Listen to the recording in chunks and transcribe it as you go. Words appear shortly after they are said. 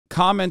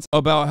comments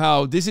about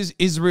how this is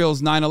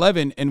Israel's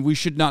 9/11 and we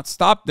should not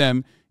stop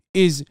them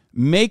is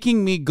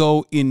making me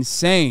go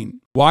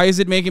insane. Why is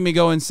it making me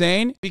go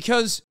insane?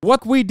 Because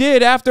what we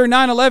did after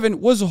 9/11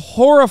 was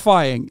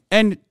horrifying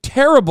and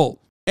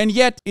terrible. And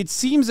yet it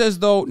seems as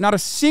though not a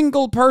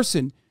single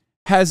person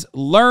has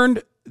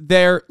learned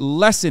their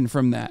lesson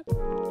from that.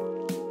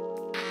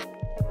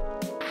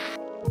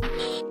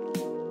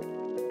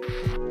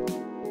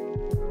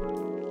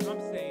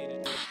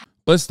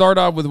 Let's start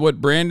off with what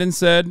Brandon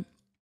said,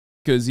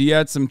 because he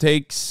had some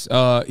takes.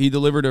 He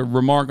delivered a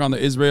remark on the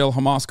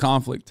Israel-Hamas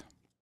conflict.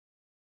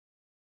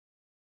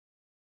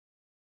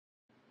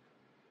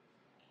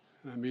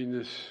 I mean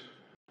this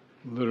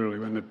literally,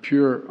 when the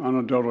pure,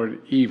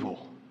 unadulterated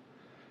evil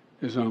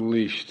is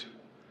unleashed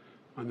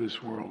on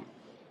this world.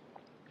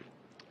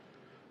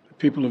 The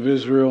people of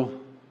Israel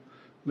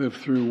lived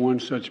through one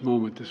such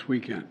moment this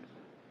weekend.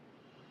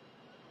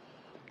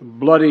 The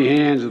bloody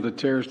hands of the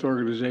terrorist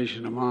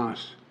organization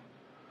Hamas,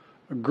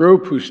 a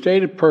group whose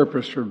stated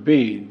purpose for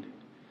being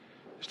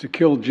is to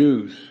kill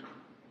Jews.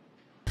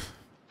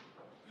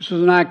 This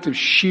was an act of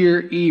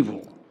sheer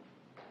evil.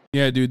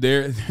 Yeah, dude,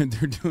 they're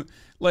doing,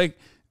 like,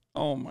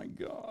 oh my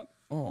God.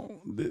 Oh,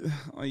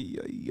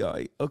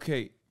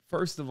 okay.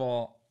 First of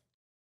all,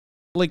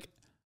 like,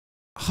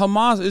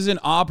 Hamas isn't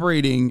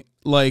operating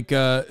like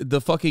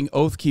the fucking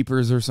Oath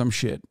Keepers or some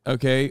shit,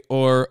 okay?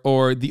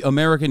 Or the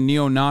American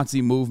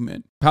neo-Nazi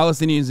movement.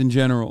 Palestinians in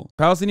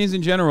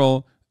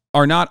general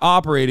are not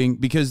operating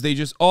because they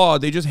just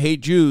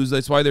hate Jews.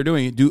 That's why they're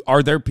doing it.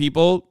 Are there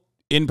people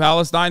in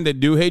Palestine that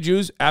do hate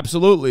Jews?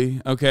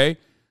 Absolutely, okay?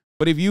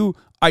 But if you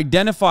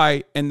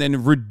identify and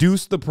then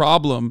reduce the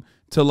problem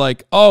to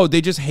like, oh,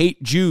 they just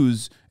hate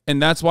Jews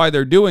and that's why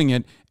they're doing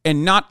it,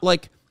 and not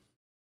like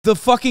the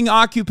fucking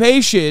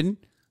occupation,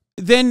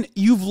 then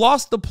you've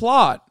lost the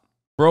plot.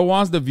 Bro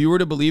wants the viewer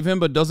to believe him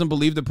but doesn't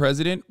believe the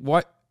president.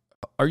 What?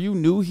 Are you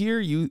new here?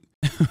 You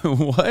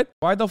what?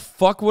 Why the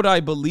fuck would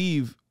I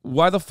believe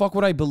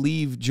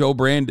Joe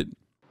Brandon?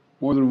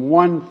 More than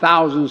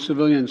 1,000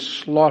 civilians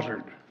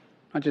slaughtered,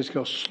 not just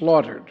killed,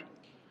 slaughtered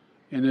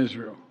in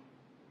Israel.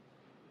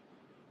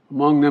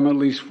 Among them, at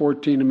least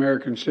 14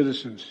 American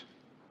citizens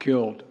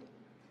killed.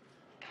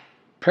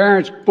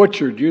 Parents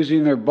butchered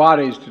using their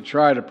bodies to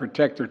try to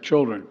protect their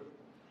children.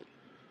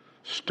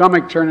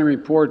 Stomach-turning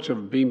reports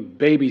of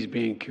babies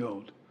being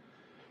killed.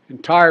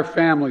 Entire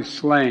families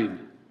slain.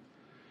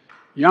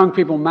 Young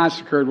people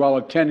massacred while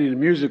attending a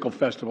musical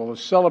festival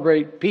to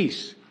celebrate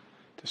peace.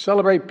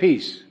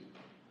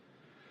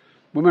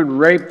 Women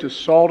raped,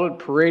 assaulted,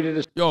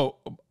 paraded. Yo,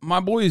 my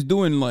boy is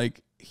doing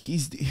like,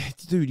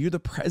 dude, you're the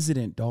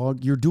president,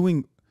 dog. You're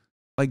doing,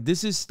 like,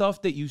 this is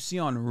stuff that you see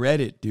on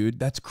Reddit, dude.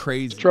 That's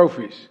crazy.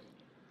 Trophies.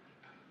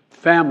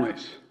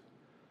 Families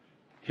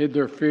hid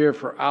their fear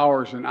for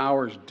hours and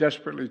hours,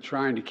 desperately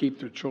trying to keep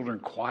their children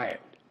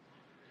quiet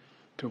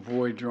to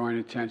avoid drawing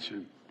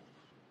attention.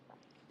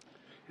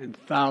 And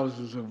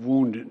thousands of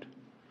wounded,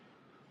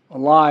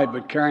 alive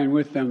but carrying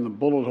with them the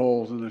bullet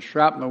holes and the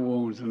shrapnel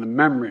wounds and the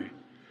memory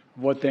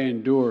of what they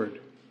endured.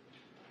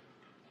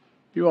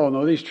 You all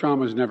know these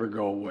traumas never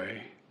go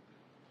away.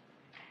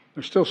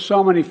 There's still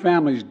so many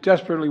families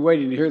desperately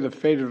waiting to hear the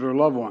fate of their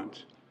loved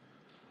ones,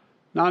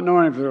 not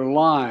knowing if they're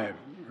alive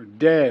or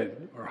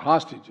dead or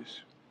hostages.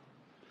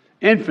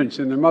 Infants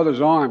in their mother's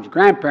arms,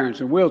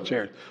 grandparents in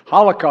wheelchairs,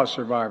 Holocaust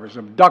survivors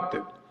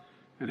abducted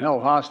and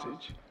held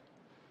hostage.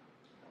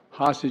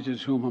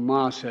 Hostages whom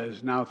Hamas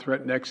has now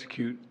threatened to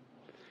execute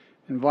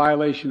in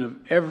violation of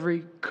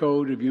every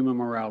code of human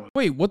morality.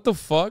 Wait, what the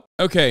fuck?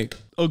 Okay,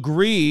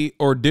 agree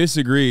or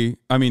disagree.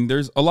 I mean,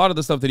 there's a lot of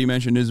the stuff that he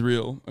mentioned is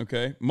real,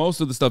 okay?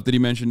 Most of the stuff that he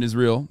mentioned is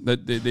real.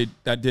 That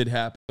did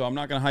happen. So I'm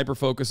not going to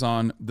hyper-focus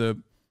on the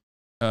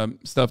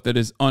stuff that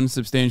is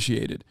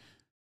unsubstantiated.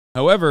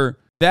 However,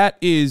 that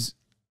is,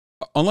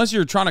 unless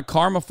you're trying to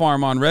karma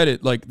farm on Reddit,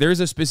 like, there's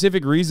a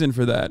specific reason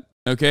for that,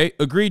 okay?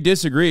 Agree,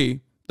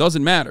 disagree,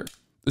 doesn't matter.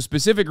 The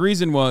specific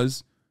reason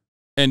was,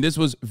 and this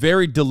was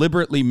very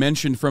deliberately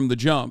mentioned from the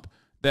jump,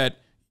 that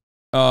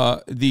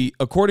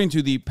according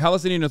to the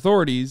Palestinian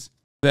authorities,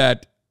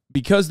 that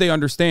because they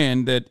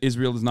understand that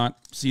Israel does not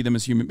see them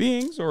as human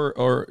beings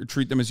or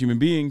treat them as human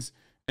beings,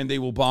 and they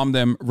will bomb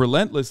them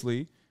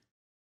relentlessly,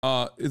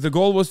 the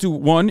goal was to,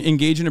 one,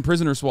 engage in a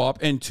prisoner swap,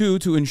 and two,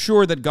 to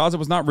ensure that Gaza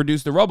was not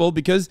reduced to rubble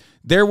because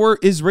there were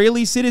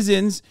Israeli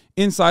citizens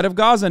inside of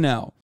Gaza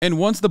now. And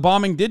once the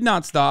bombing did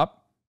not stop,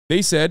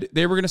 they said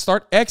they were going to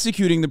start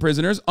executing the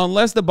prisoners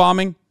unless the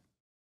bombing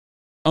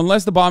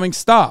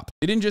stopped.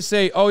 They didn't just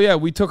say, "Oh yeah,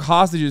 we took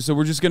hostages, so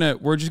we're just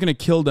gonna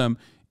kill them."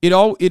 It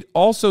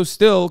also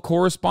still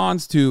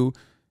corresponds to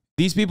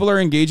these people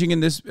are engaging in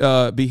this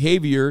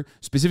behavior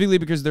specifically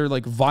because they're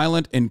like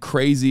violent and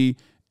crazy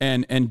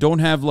and don't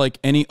have like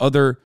any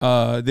other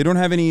they don't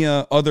have any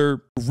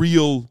other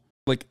real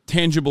like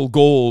tangible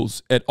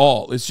goals at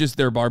all. It's just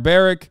they're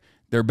barbaric,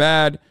 they're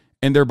bad.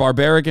 And they're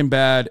barbaric and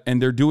bad,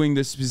 and they're doing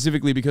this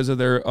specifically because of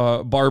their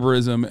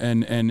barbarism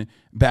and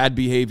bad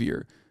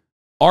behavior.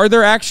 Are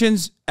their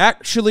actions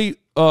actually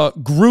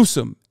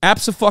gruesome?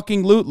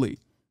 Abso-fucking-lutely.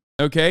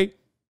 Okay?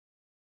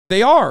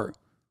 They are.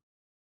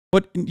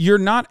 But you're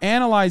not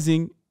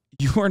analyzing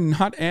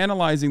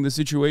the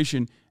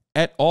situation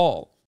at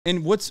all.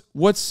 And what's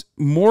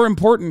more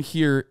important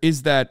here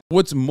is that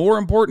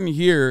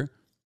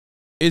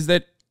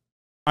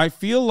I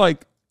feel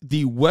like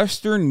the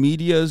Western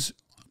media's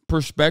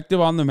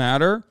perspective on the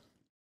matter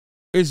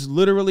is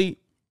literally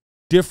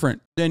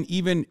different than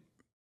even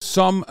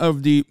some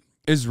of the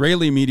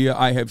Israeli media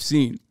I have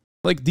seen.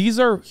 Like, these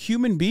are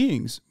human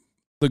beings.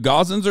 The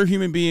Gazans are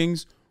human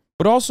beings,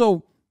 but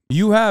also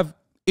you have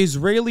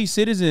Israeli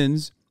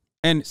citizens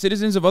and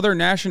citizens of other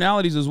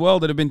nationalities as well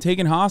that have been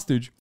taken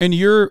hostage. And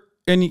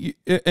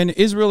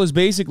Israel has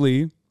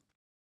basically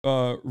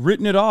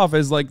written it off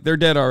as like they're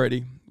dead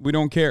already. We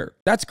don't care.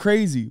 That's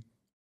crazy.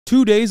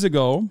 2 days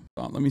ago,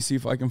 let me see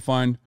if I can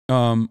find.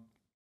 Let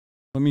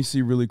me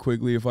see really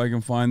quickly if I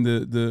can find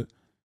the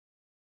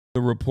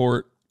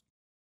report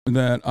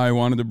that I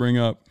wanted to bring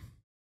up.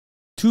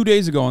 2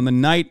 days ago, on the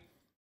night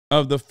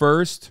of the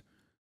first,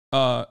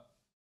 on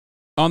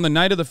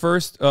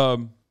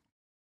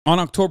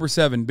October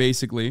 7,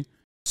 basically,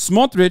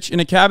 Smotrich in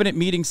a cabinet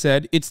meeting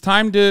said, it's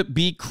time to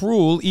be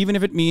cruel, even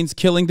if it means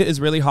killing the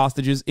Israeli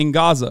hostages in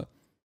Gaza.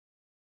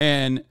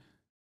 And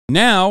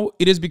now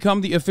it has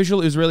become the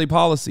official Israeli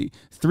policy.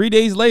 3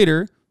 days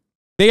later,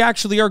 they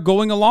actually are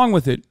going along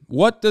with it.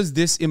 What does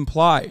this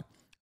imply?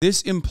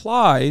 This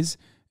implies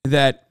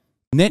that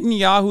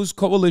Netanyahu's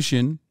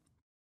coalition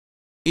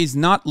is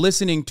not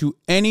listening to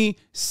any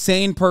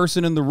sane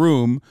person in the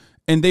room,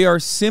 and they are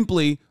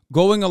simply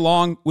going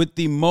along with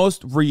the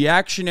most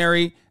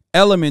reactionary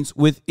elements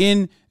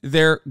within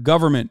their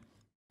government.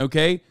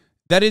 Okay?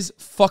 That is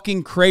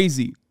fucking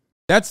crazy.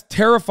 That's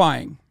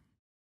terrifying.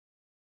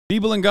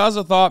 People in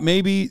Gaza thought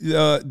maybe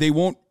they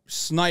won't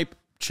snipe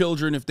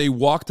children if they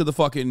walk to the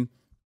fucking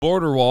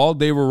border wall.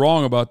 They were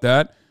wrong about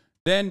that.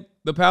 Then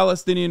the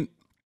Palestinian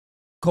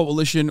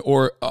coalition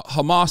or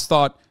Hamas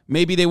thought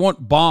maybe they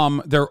won't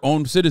bomb their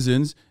own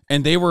citizens,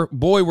 and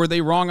were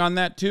they wrong on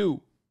that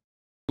too.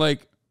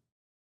 Like,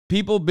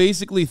 people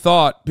basically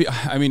thought,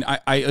 I mean,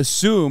 I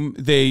assume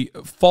they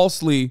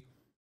falsely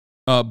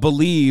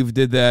believed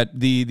that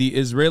the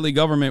Israeli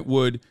government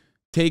would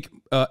take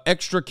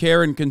extra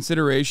care and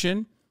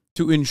consideration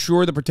to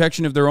ensure the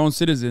protection of their own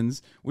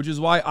citizens, which is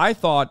why I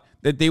thought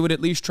that they would at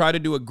least try to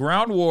do a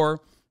ground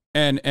war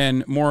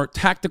and more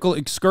tactical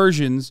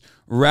excursions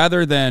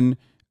rather than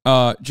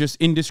just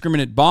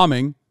indiscriminate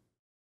bombing.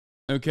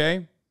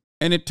 Okay?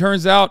 And it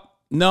turns out,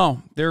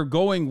 no, they're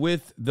going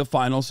with the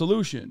final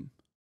solution.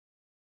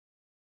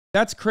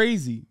 That's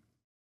crazy.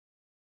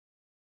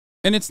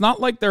 And it's not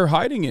like they're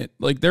hiding it.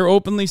 Like, they're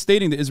openly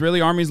stating the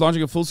Israeli army is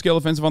launching a full-scale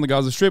offensive on the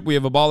Gaza Strip. We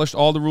have abolished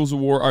all the rules of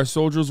war. Our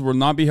soldiers will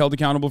not be held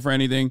accountable for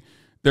anything.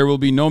 There will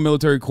be no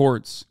military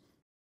courts.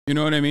 You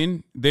know what I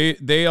mean?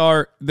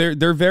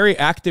 They're very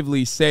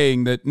actively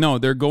saying that, no,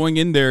 they're going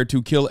in there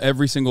to kill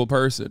every single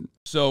person.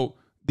 So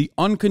the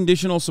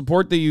unconditional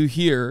support that you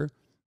hear,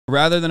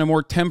 rather than a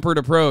more tempered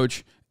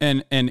approach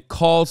and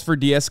calls for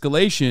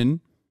de-escalation,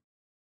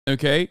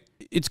 okay,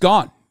 it's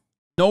gone.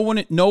 No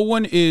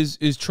one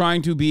is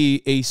trying to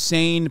be a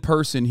sane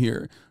person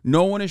here.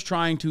 No one is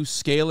trying to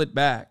scale it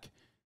back.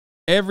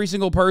 Every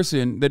single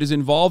person that is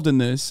involved in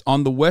this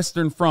on the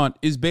Western Front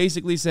is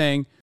basically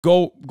saying,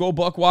 go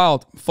buck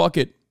wild. Fuck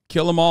it.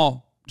 Kill them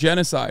all.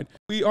 Genocide.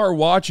 We are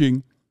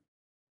watching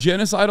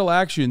genocidal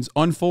actions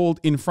unfold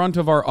in front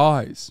of our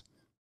eyes.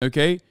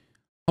 Okay?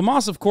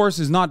 Hamas, of course,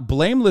 is not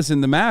blameless in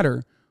the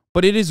matter,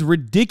 but it is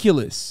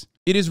ridiculous.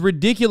 It is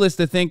ridiculous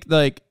to think,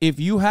 like, if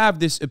you have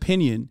this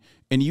opinion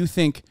and you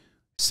think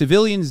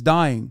civilians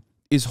dying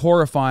is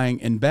horrifying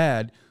and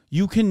bad,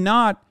 you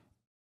cannot,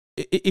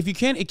 if you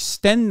can't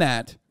extend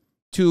that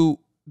to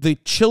the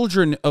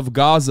children of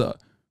Gaza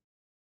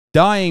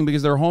dying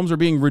because their homes are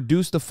being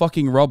reduced to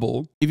fucking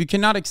rubble, if you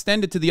cannot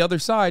extend it to the other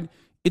side,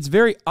 it's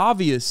very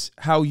obvious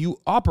how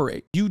you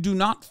operate. You do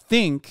not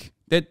think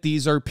that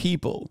these are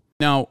people.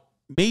 Now,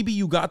 maybe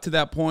you got to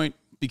that point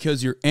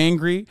because you're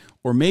angry,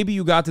 or maybe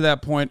you got to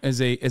that point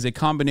as a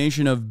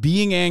combination of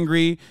being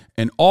angry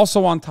and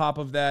also on top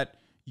of that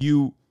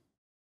you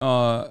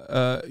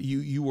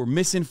were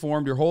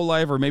misinformed your whole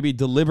life, or maybe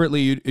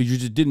deliberately you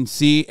just didn't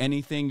see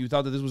anything. You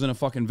thought that this was in a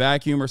fucking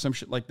vacuum or some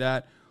shit like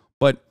that.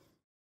 But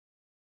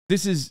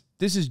this is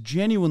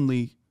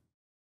genuinely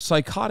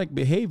psychotic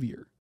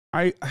behavior.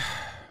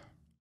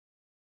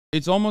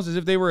 It's almost as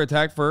if they were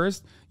attacked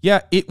first.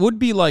 Yeah, it would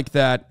be like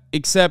that,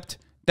 except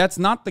that's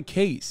not the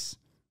case.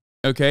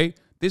 Okay?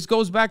 This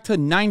goes back to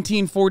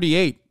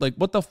 1948. Like,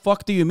 what the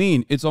fuck do you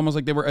mean? It's almost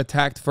like they were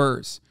attacked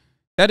first.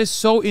 That is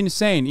so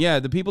insane. Yeah,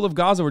 the people of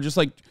Gaza were just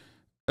like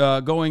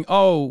going,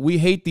 oh, we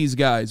hate these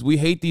guys. We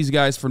hate these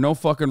guys for no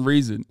fucking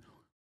reason.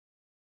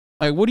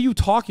 Like, what are you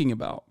talking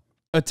about?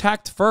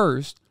 Attacked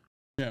first.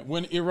 Yeah,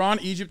 when Iran,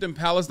 Egypt, and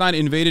Palestine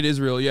invaded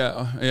Israel.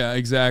 Yeah,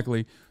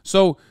 exactly.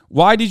 So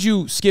why did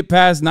you skip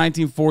past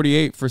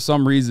 1948 for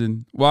some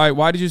reason?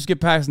 Why did you skip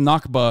past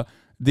Nakba,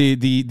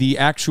 the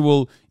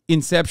actual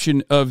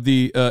inception of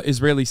the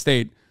Israeli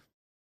state?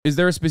 Is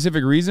there a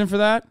specific reason for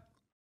that?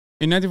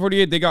 In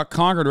 1948, they got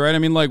conquered, right? I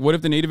mean, like, what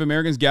if the Native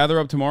Americans gather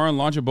up tomorrow and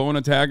launch a bow and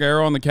attack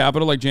arrow on the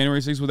Capitol like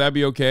January 6th? Would that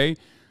be okay?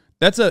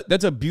 That's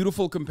a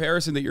beautiful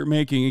comparison that you're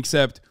making,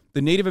 except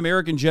the Native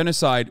American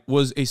genocide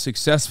was a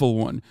successful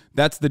one.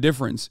 That's the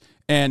difference.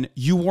 And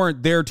you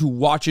weren't there to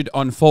watch it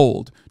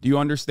unfold. Do you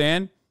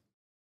understand?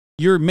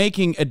 You're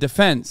making a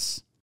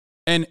defense.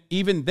 And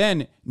even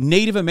then,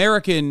 Native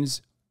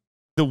Americans,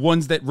 the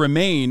ones that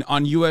remain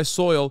on U.S.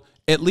 soil,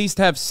 at least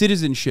have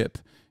citizenship.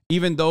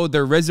 Even though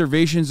their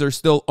reservations are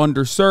still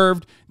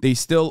underserved, they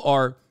still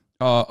are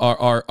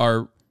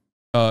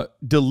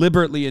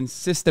deliberately and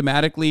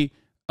systematically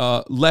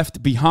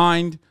left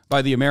behind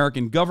by the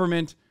American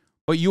government.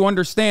 But you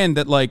understand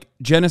that, like,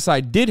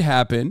 genocide did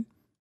happen,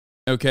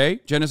 okay?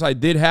 Genocide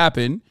did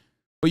happen,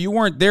 but you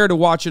weren't there to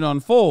watch it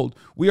unfold.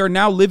 We are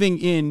now living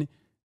in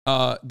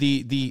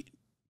the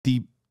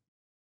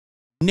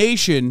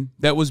nation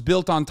that was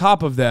built on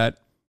top of that.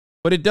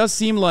 But it does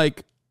seem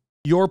like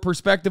your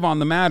perspective on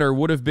the matter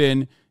would have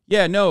been,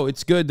 yeah, no,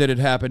 it's good that it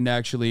happened,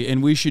 actually,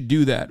 and we should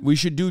do that. We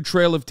should do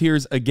Trail of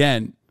Tears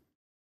again,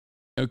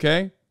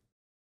 okay?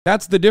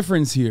 That's the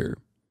difference here.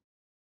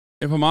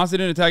 If Hamas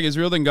didn't attack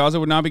Israel, then Gaza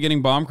would not be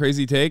getting bombed.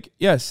 Crazy take?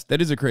 Yes,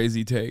 that is a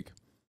crazy take.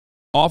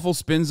 Awful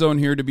spin zone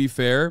here, to be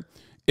fair.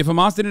 If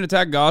Hamas didn't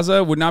attack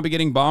Gaza, would not be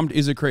getting bombed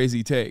is a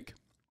crazy take.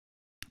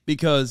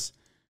 Because,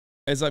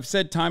 as I've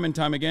said time and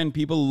time again,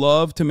 people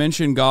love to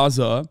mention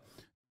Gaza,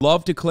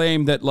 love to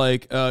claim that,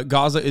 like,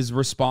 Gaza is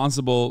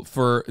responsible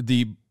for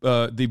the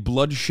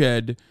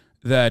bloodshed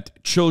that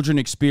children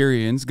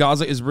experience.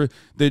 Gaza is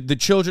the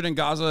children in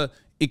Gaza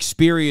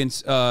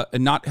experience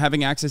not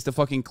having access to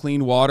fucking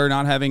clean water,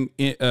 not having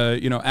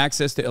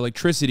access to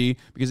electricity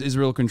because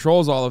Israel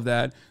controls all of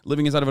that,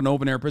 living inside of an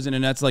open air prison,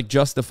 and that's like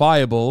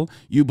justifiable.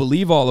 You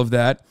believe all of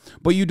that,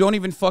 but you don't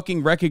even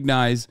fucking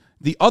recognize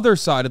the other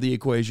side of the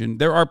equation.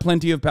 There are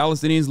plenty of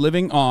Palestinians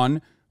living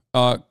on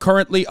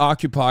currently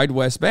occupied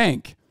West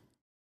Bank.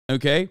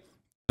 Okay,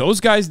 those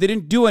guys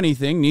didn't do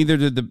anything. Neither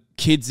did the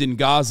kids in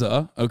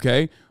Gaza.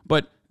 Okay,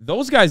 but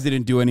those guys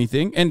didn't do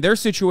anything, and their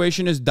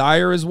situation is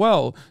dire as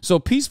well. So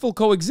peaceful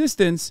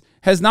coexistence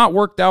has not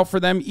worked out for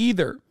them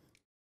either.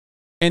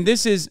 And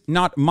this is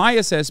not my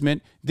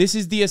assessment. This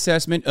is the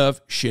assessment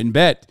of Shin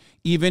Bet.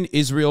 Even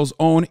Israel's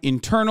own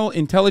internal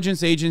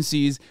intelligence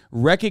agencies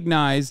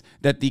recognize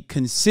that the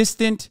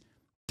consistent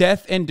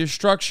death and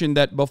destruction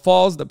that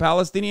befalls the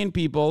Palestinian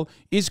people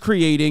is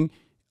creating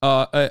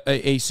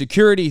a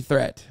security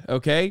threat,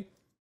 okay?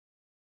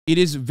 It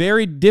is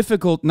very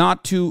difficult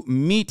not to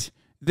meet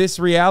this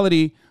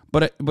reality,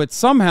 but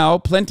somehow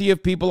plenty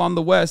of people on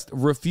the West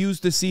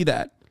refuse to see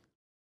that.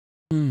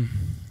 You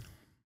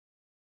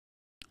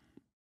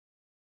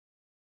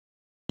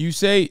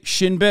say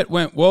Shin Bet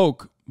went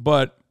woke,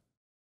 but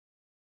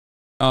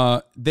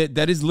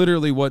that is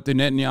literally what the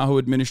Netanyahu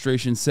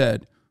administration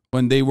said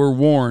when they were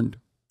warned.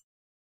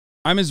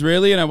 I'm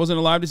Israeli and I wasn't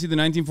alive to see the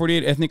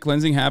 1948 ethnic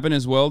cleansing happen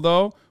as well,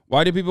 though.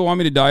 Why do people want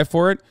me to die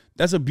for it?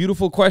 That's a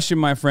beautiful question,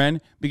 my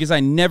friend, because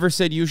I never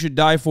said you should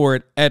die for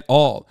it at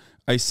all.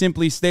 I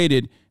simply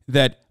stated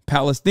that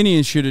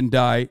Palestinians shouldn't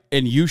die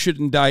and you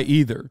shouldn't die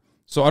either.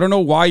 So I don't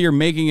know why you're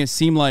making it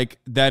seem like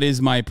that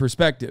is my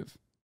perspective.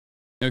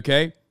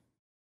 Okay?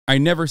 I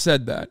never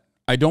said that.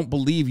 I don't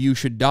believe you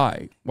should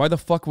die. Why the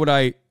fuck would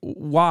I?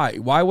 Why?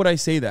 Why would I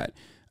say that?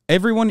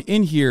 Everyone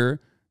in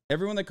here,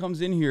 everyone that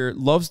comes in here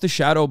loves to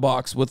shadow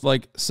box with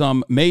like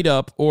some made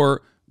up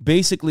or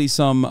basically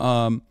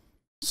some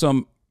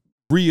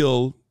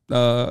real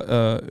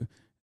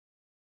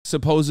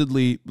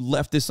supposedly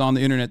leftists on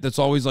the internet that's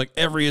always like,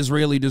 every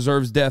Israeli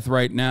deserves death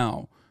right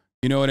now.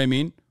 You know what I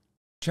mean?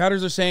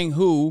 Chatters are saying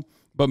who,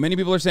 but many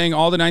people are saying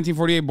all the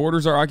 1948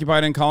 borders are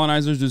occupied and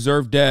colonizers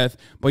deserve death,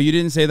 but you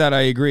didn't say that.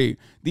 I agree.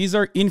 These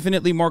are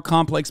infinitely more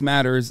complex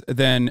matters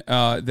than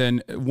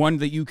one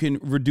that you can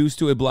reduce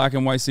to a black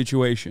and white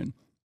situation.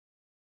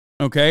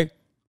 Okay?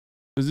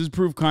 Does this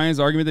prove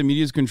Kayan's argument that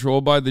media is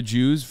controlled by the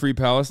Jews? Free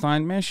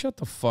Palestine? Man, shut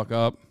the fuck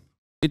up.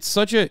 It's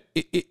such a...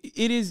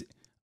 It is...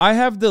 I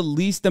have the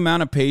least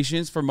amount of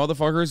patience for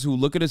motherfuckers who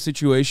look at a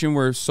situation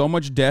where so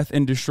much death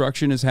and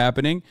destruction is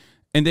happening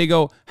and they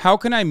go, how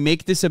can I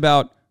make this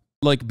about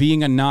like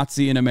being a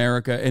Nazi in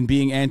America and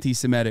being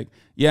anti-Semitic?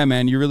 Yeah,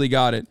 man, you really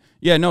got it.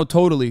 Yeah, no,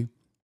 totally.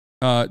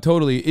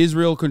 Totally.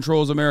 Israel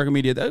controls American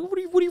media. What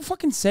are you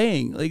fucking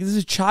saying? Like, this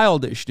is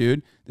childish,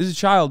 dude. This is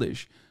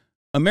childish.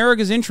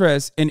 America's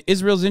interests and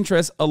Israel's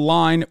interests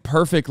align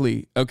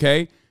perfectly,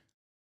 okay?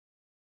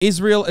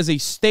 Israel as a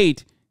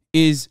state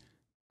is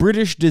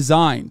British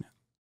design.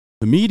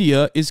 The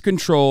media is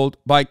controlled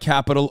by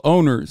capital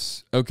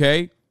owners,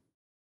 okay?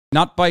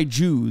 Not by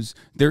Jews.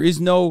 There is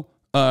no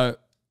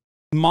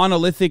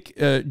monolithic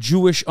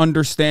Jewish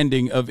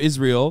understanding of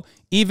Israel.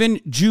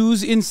 Even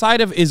Jews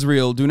inside of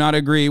Israel do not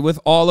agree with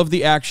all of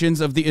the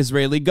actions of the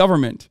Israeli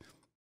government,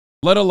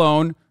 let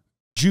alone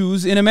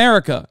Jews in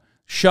America.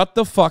 Shut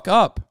the fuck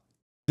up.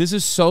 This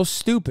is so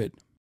stupid.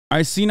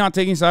 I see not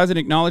taking sides and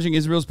acknowledging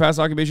Israel's past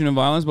occupation and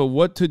violence, but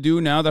what to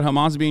do now that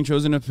Hamas is being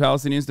chosen as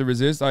Palestinians to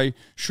resist? I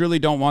surely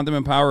don't want them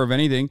in power of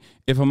anything.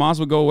 If Hamas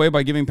would go away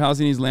by giving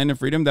Palestinians land and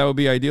freedom, that would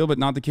be ideal, but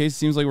not the case. It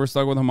seems like we're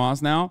stuck with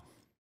Hamas now.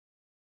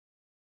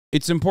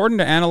 It's important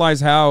to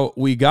analyze how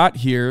we got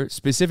here,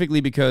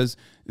 specifically because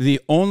the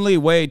only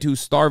way to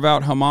starve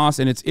out Hamas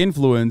and its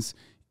influence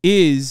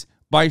is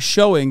by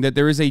showing that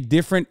there is a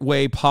different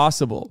way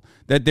possible,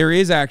 that there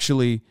is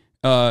actually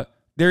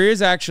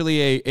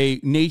a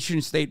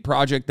nation-state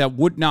project that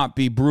would not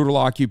be brutal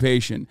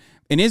occupation.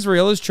 And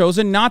Israel has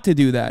chosen not to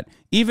do that,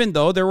 even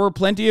though there were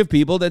plenty of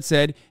people that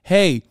said,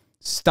 hey,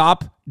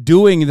 stop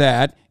doing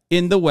that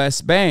in the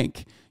West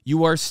Bank.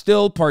 You are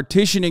still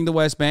partitioning the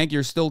West Bank.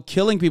 You're still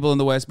killing people in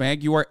the West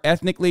Bank. You are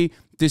ethnically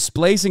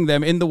displacing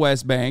them in the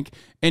West Bank.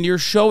 And you're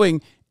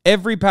showing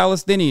every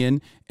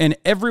Palestinian and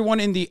everyone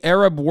in the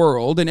Arab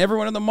world and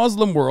everyone in the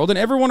Muslim world and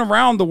everyone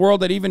around the world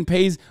that even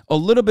pays a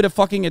little bit of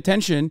fucking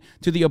attention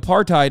to the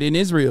apartheid in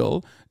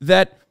Israel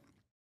that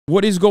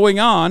what is going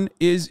on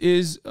is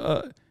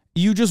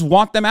you just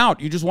want them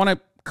out. You just want to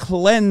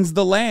cleanse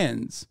the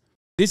lands.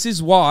 This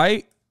is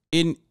why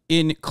in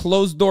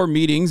closed door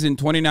meetings in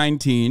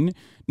 2019,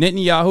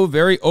 Netanyahu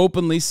very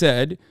openly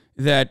said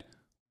that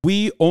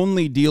we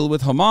only deal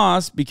with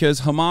Hamas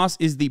because Hamas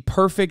is the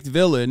perfect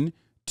villain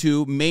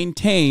to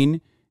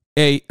maintain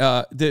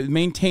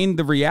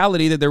the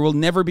reality that there will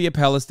never be a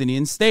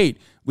Palestinian state.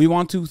 We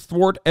want to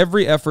thwart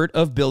every effort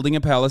of building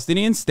a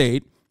Palestinian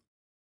state,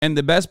 and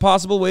the best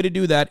possible way to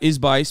do that is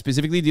by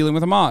specifically dealing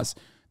with Hamas.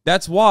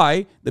 That's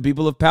why the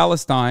people of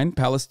Palestine,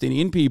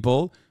 Palestinian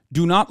people,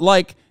 do not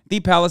like the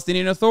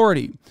Palestinian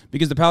Authority,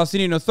 because the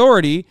Palestinian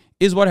Authority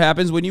is what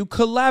happens when you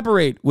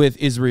collaborate with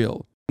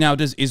Israel. Now,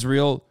 does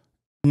Israel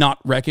not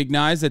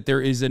recognize that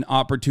there is an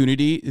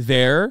opportunity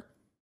there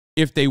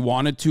if they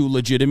wanted to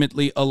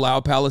legitimately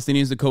allow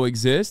Palestinians to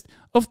coexist?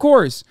 Of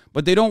course,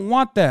 but they don't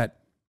want that.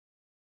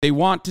 They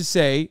want to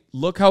say,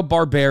 look how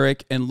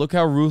barbaric and look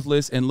how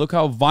ruthless and look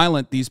how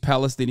violent these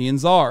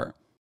Palestinians are.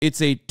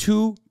 It's a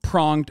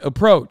two-pronged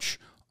approach.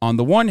 On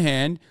the one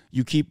hand,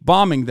 you keep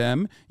bombing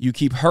them, you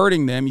keep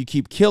hurting them, you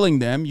keep killing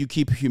them, you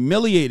keep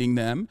humiliating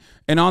them.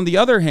 And on the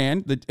other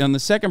hand, on the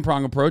second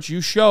prong approach,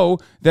 you show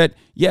that,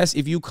 yes,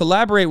 if you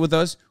collaborate with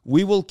us,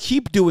 we will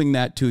keep doing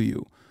that to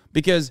you.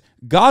 Because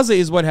Gaza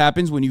is what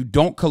happens when you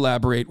don't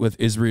collaborate with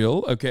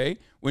Israel, okay?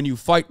 When you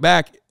fight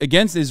back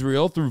against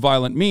Israel through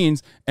violent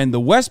means. And the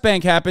West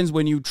Bank happens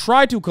when you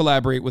try to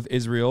collaborate with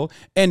Israel.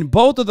 And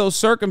both of those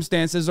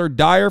circumstances are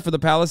dire for the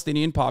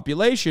Palestinian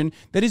population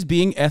that is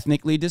being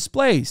ethnically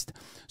displaced.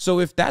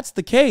 So if that's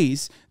the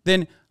case,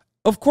 then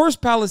of course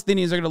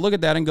Palestinians are going to look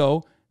at that and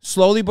go,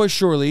 slowly but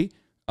surely,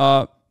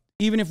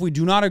 even if we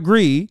do not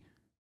agree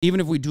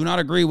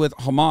with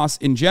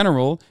Hamas in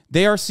general,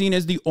 they are seen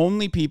as the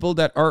only people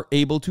that are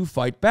able to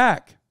fight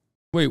back.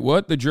 Wait,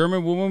 what? The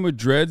German woman with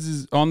dreads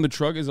is on the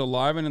truck is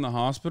alive and in the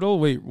hospital?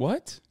 Wait,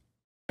 what?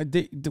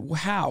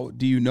 How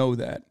do you know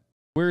that?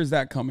 Where is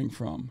that coming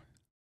from?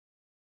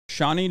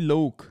 Shani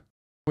Loke.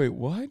 Wait,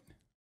 what?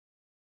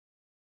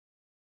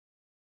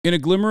 In a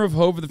glimmer of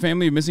hope for the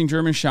family of missing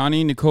German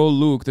Shani Nicole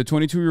Luke, the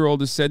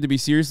 22-year-old is said to be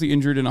seriously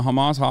injured in a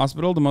Hamas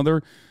hospital. The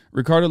mother,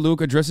 Ricardo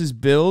Luke, addresses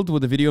Bild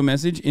with a video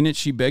message. In it,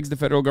 she begs the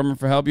federal government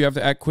for help. You have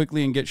to act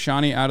quickly and get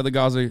Shani out of the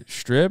Gaza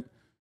Strip.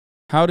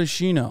 How does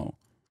she know?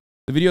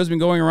 The video has been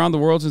going around the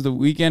world since the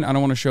weekend. I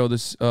don't want to show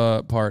this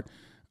part.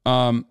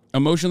 A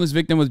motionless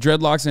victim with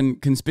dreadlocks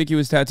and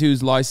conspicuous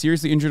tattoos lies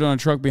seriously injured on a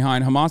truck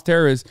behind Hamas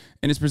terrorists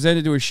and is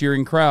presented to a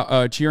cheering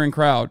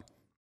crowd.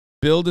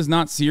 Bild is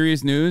not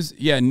serious news.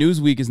 Yeah,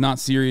 Newsweek is not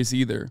serious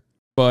either.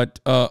 But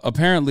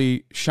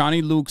apparently,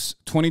 Shani Luke's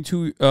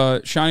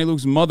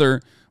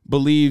mother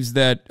believes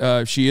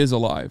that she is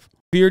alive.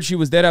 Feared she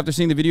was dead after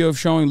seeing the video of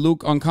showing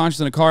Luke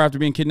unconscious in a car after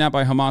being kidnapped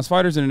by Hamas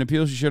fighters. In an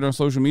appeal she shared on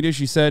social media,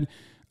 she said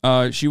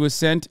she was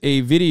sent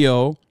a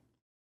video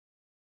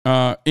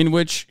in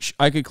which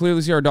I could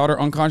clearly see our daughter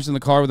unconscious in the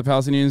car with the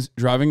Palestinians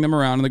driving them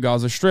around in the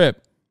Gaza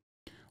Strip.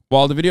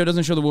 While the video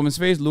doesn't show the woman's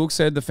face, Luke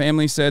said the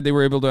family said they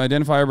were able to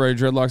identify her by her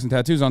dreadlocks and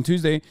tattoos. On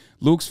Tuesday,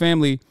 Luke's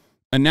family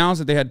announced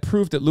that they had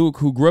proof that Luke,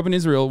 who grew up in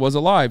Israel, was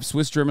alive.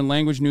 Swiss-German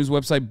language news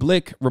website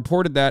Blick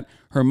reported that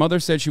her mother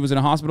said she was in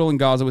a hospital in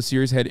Gaza with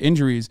serious head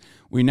injuries.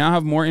 We now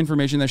have more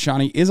information that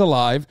Shani is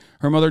alive,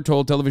 her mother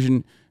told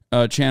television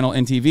channel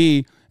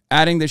NTV,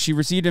 adding that she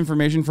received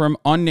information from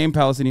unnamed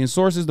Palestinian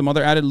sources. The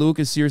mother added Luke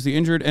is seriously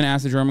injured and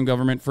asked the German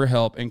government for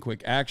help and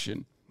quick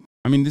action.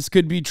 I mean, this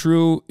could be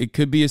true. It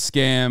could be a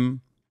scam.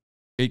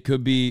 It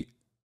could be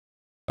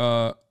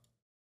I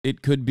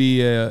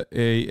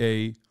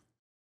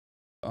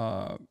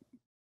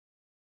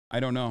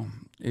don't know.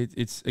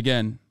 It's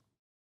again,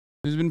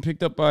 this has been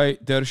picked up by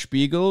Der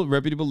Spiegel,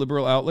 reputable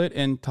liberal outlet,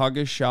 and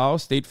Tagesschau,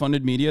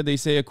 state-funded media. They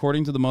say,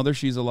 according to the mother,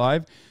 she's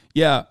alive.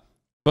 Yeah,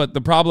 but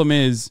the problem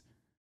is,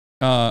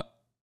 the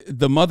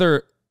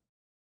mother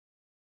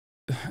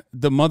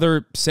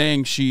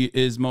saying she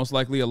is most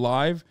likely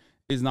alive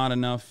is not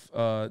enough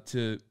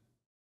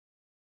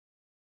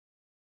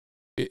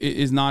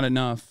is not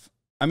enough.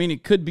 I mean,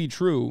 it could be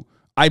true.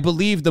 I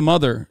believe the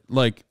mother,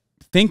 like,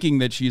 thinking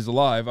that she's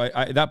alive.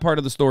 That part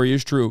of the story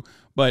is true.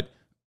 But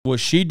was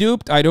she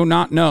duped? I do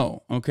not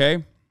know, okay?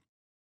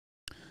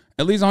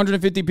 At least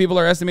 150 people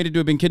are estimated to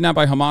have been kidnapped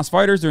by Hamas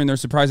fighters during their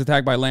surprise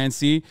attack by land,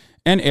 sea,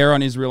 and air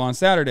on Israel on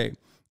Saturday.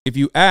 If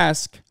you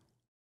ask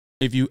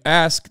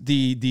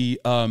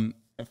the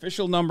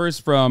official numbers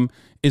from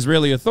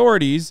Israeli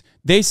authorities,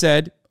 they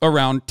said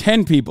around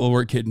 10 people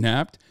were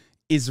kidnapped.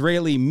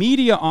 Israeli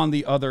media, on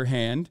the other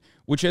hand,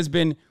 which has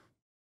been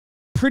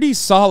pretty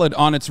solid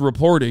on its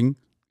reporting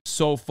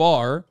so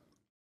far,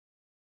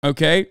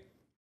 okay,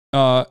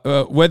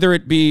 whether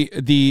it be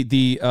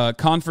the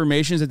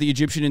confirmations that the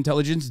Egyptian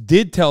intelligence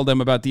did tell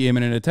them about the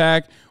imminent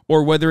attack,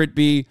 or whether it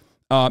be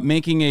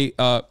making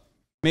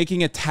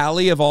a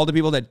tally of all the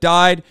people that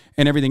died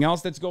and everything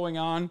else that's going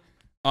on.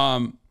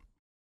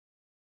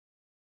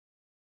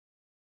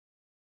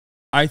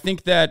 I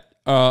think that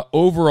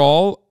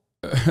overall,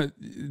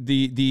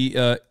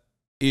 the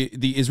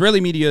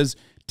Israeli media's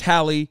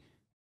tally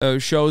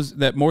shows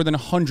that more than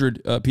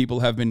 100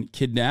 people have been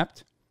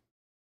kidnapped.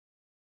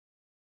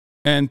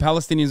 And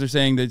Palestinians are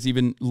saying that it's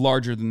even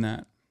larger than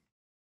that.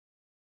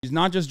 She's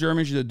not just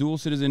German, she's a dual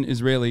citizen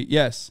Israeli.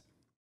 Yes.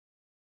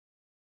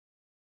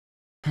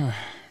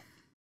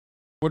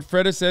 What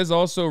Freda says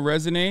also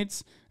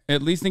resonates.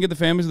 At least think of the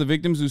families of the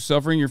victims who's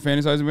suffering you're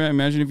fantasizing about.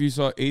 Imagine if you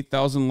saw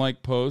 8,000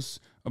 like posts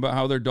about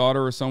how their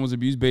daughter or son was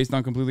abused based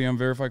on completely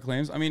unverified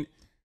claims. I mean,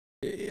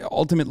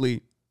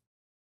 ultimately,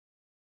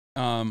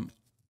 I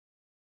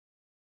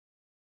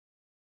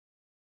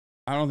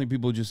don't think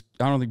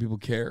people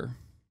care.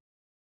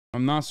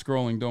 I'm not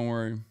scrolling, don't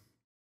worry.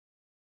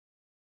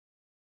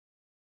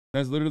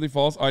 That's literally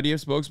false.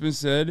 IDF spokesman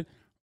said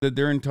that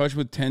they're in touch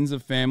with tens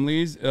of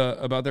families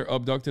about their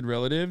abducted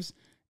relatives.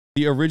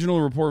 The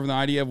original report from the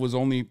IDF was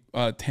only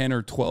 10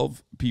 or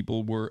 12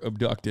 people were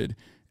abducted.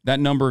 That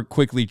number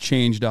quickly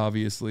changed,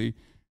 obviously.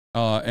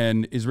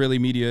 And Israeli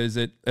media is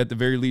at the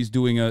very least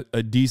doing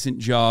a decent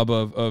job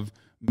of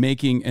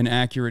making an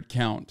accurate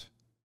count.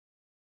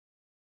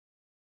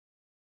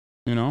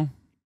 You know?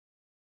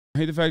 I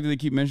hate the fact that they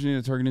keep mentioning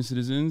the targeted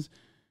citizens.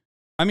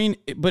 I mean,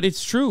 but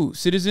it's true.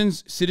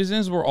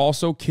 Citizens were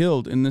also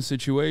killed in this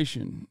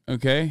situation.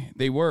 Okay?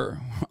 They were.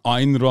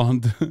 Ayn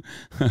Rand.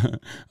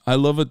 I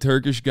love a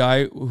Turkish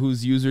guy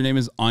whose username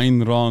is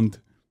Ayn Rand.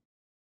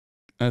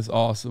 That's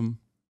awesome.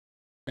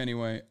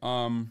 Anyway,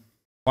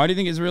 why do you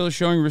think Israel is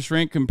showing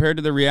restraint compared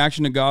to the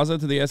reaction to Gaza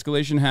to the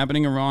escalation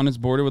happening around its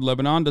border with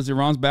Lebanon? Does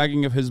Iran's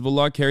backing of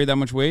Hezbollah carry that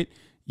much weight?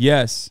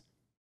 Yes.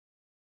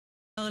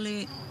 Where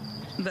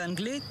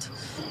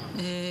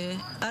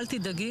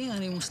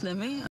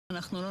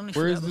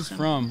is this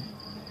from?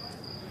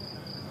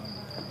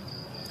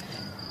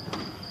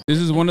 This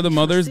is one of the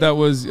mothers that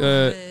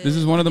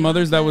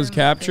was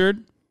captured.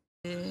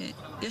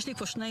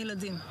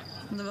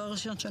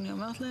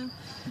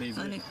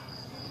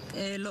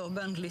 לא,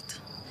 באנגלית.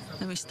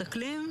 הם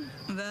מסתכלים,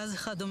 ואז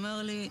אחד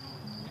אומר לי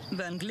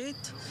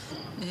באנגלית,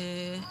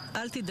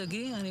 אל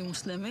תדאגי, אני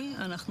מוסלמי,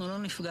 אנחנו לא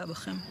נפגע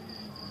בכם.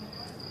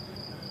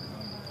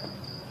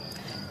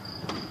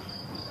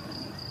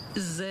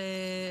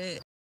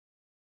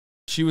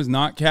 She was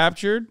not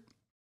captured?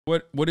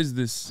 What is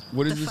this?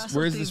 What is this?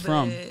 Where is this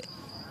from?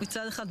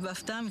 מצד אחד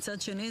בהפתעה,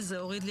 מצד שני זה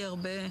הוריד לי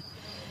הרבה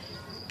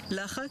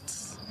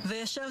לחץ,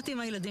 וישבתי עם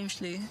הילדים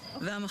שלי,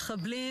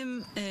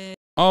 והמחבלים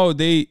Oh,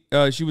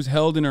 she was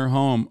held in her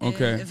home.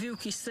 Okay. הביאו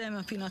כיסא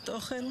מהפינת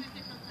אוכל.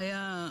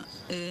 היה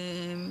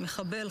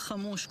מחבל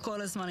חמוש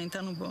כל הזמן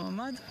איתנו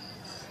בממ"ד,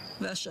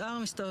 והשאר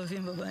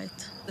מסתובבים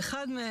בבית.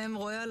 אחד מהם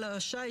רואה על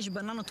השיש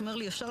בננות, אומר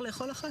לי, אפשר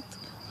לאכול אחת?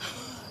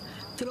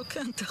 אמרתי לו,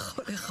 כן, אתה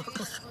יכול לאכול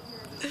אחת.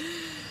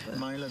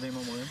 מה הילדים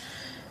אומרים?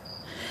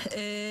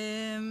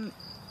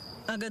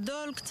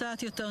 הגדול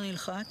קצת יותר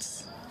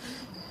נלחץ.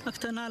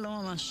 הקטנה לא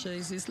ממש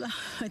הזיז לה,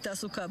 הייתה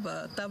עסוקה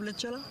בטאבלט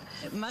שלה.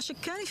 מה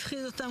שכן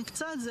הפחיד אותם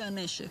קצת זה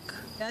הנשק.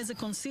 היה איזה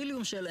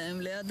קונסיליום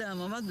שלהם ליד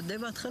הממ"ד די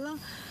בהתחלה.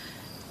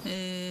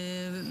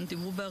 הם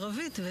דיברו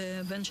בערבית,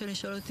 ובן שלי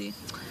שאל אותי,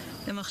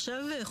 הם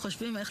עכשיו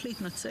חושבים איך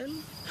להתנצל?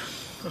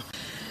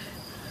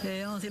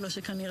 אמרתי לו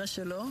שכנראה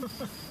שלא.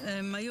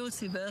 הם היו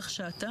אצלי בערך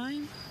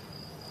שעתיים.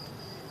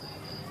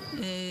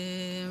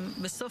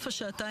 בסוף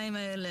השעתיים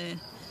האלה,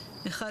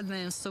 אחד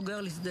מהם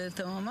סוגר לסדל את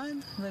הממ"ד,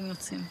 והם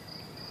יוצאים.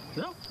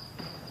 זהו.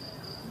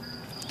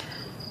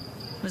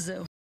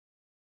 וזהו.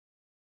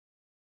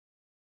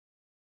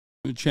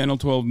 Channel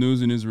 12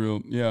 News in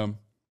Israel. Yeah.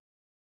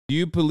 Do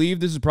you believe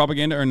this is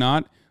propaganda or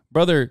not?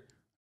 Brother,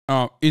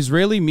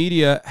 Israeli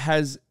media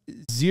has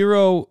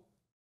zero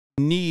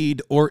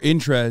need or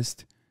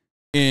interest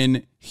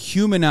in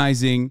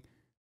humanizing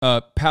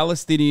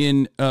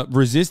Palestinian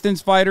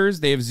resistance fighters.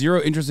 They have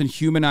zero interest in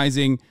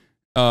humanizing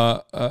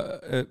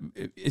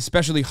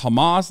especially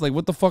Hamas. Like,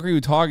 what the fuck are you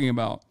talking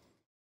about?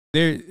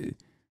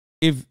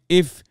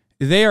 If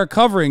they are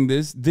covering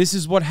this, this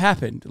is what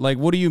happened. Like,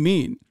 what do you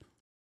mean?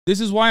 This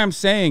is why I'm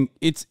saying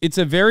it's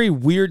a very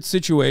weird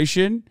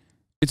situation.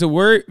 It's a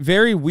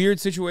very weird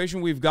situation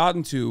we've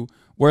gotten to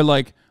where,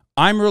 like,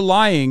 I'm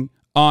relying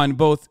on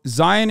both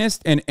Zionist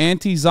and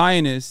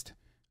anti-Zionist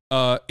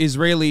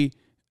Israeli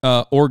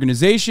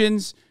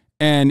organizations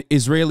and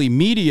Israeli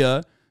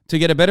media to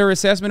get a better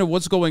assessment of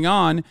what's going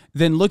on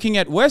than looking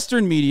at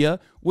Western media,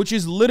 which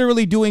is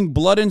literally doing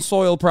blood and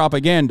soil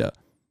propaganda.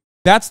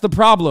 That's the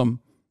problem.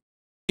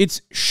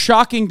 It's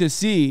shocking to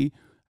see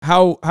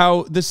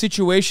how the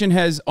situation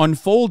has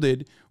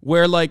unfolded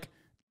where like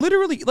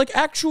literally like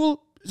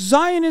actual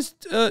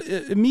Zionist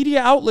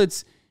media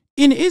outlets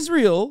in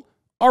Israel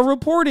are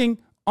reporting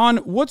on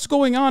what's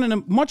going on in a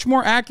much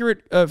more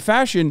accurate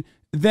fashion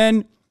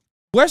than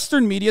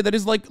Western media that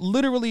is like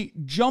literally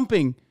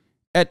jumping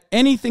at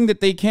anything that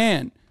they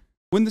can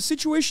when the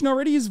situation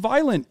already is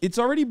violent. It's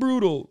already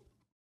brutal.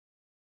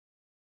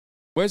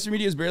 Western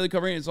media is barely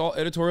covering it. It's all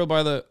editorial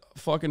by the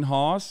fucking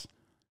Haas.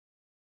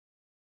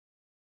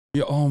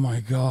 Yeah, oh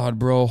my God,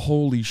 bro.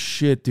 Holy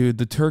shit, dude.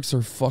 The Turks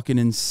are fucking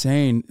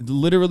insane.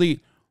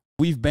 Literally,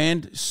 we've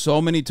banned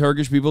so many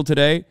Turkish people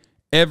today.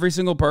 Every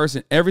single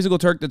person, every single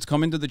Turk that's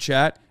come into the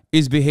chat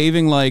is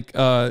behaving like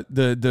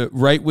the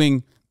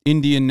right-wing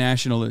Indian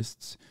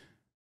nationalists.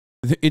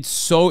 It's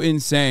so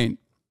insane.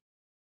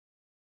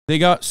 They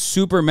got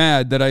super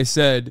mad that I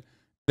said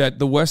that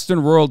the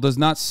Western world does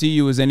not see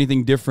you as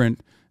anything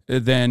different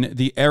than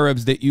the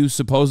Arabs that you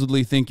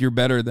supposedly think you're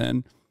better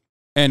than.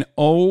 And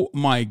oh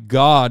my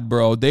God,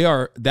 bro, they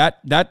are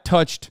that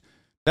tugged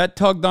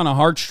on a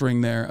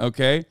heartstring there,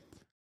 okay?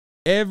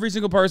 Every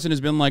single person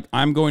has been like,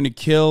 I'm going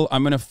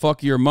to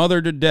fuck your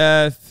mother to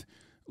death.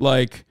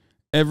 Like,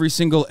 every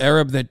single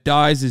Arab that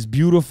dies is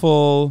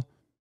beautiful.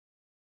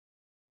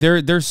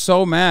 They're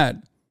so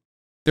mad.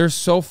 They're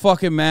so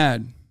fucking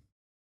mad.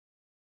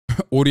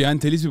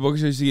 Oryantalist bir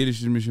bakış açısı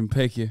geliştirmişim.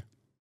 Peki.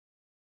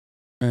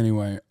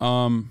 Anyway,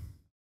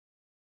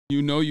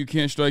 you know you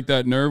can't strike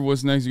that nerve.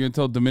 What's next? You're going to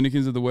tell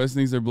Dominicans that the West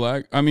thinks they're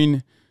black? I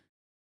mean,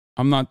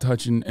 I'm not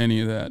touching any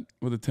of that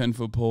with a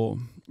 10-foot pole,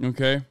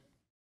 okay?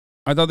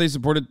 I thought they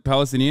supported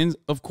Palestinians.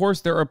 Of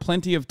course, there are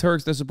plenty of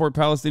Turks that support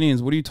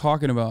Palestinians. What are you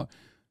talking about?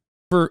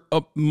 For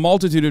a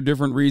multitude of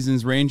different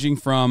reasons, ranging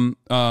from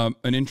a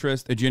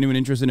genuine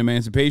interest in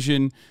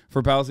emancipation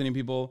for Palestinian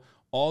people,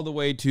 all the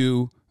way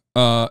to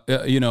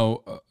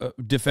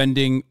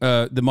defending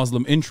the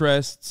Muslim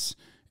interests.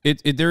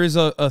 There is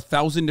a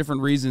thousand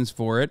different reasons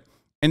for it.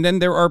 And then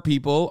there are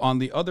people on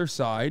the other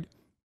side,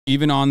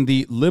 even on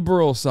the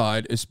liberal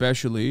side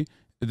especially,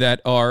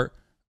 that are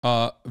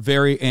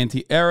very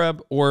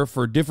anti-Arab, or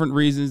for different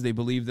reasons. They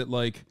believe that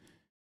like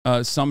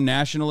some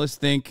nationalists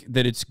think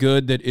that it's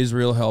good that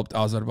Israel helped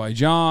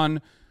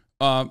Azerbaijan.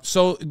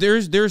 So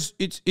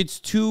it's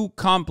too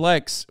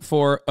complex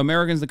for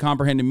Americans to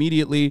comprehend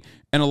immediately.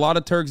 And a lot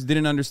of Turks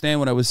didn't understand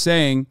what I was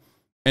saying.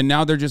 And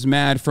now they're just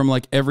mad from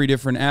like every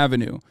different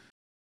avenue.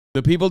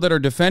 The people that are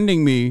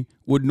defending me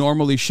would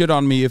normally shit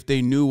on me if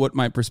they knew what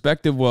my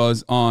perspective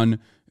was on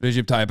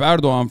Recep Tayyip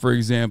Erdogan, for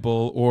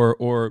example,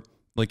 or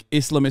like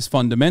Islamist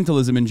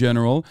fundamentalism in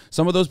general.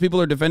 Some of those people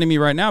are defending me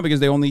right now because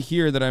they only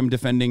hear that I'm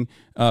defending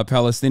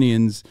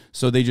Palestinians.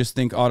 So they just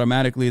think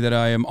automatically that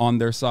I am on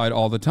their side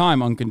all the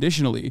time,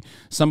 unconditionally.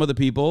 Some of the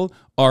people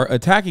are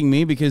attacking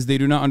me because they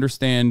do not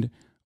understand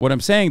what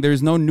I'm saying.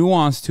 There's no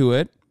nuance to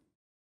it.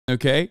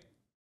 Okay?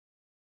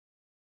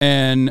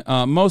 And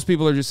most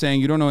people are just saying,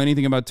 you don't know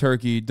anything about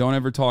Turkey. Don't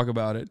ever talk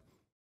about it.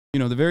 You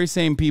know, the very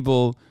same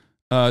people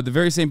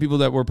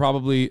that were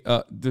probably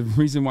the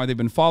reason why they've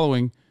been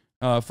following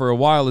for a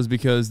while is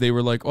because they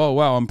were like, oh,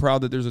 wow, I'm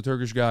proud that there's a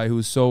Turkish guy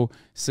who's so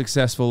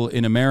successful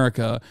in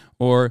America.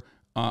 Or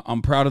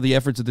I'm proud of the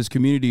efforts of this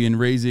community in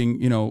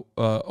raising,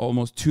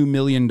 almost $2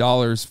 million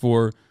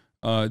for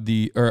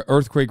the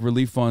earthquake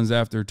relief funds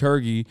after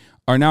Turkey,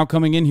 are now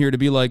coming in here to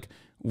be like,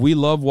 we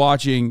love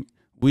watching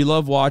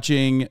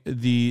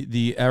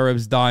the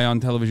Arabs die on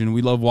television.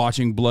 We love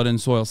watching blood and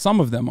soil. Some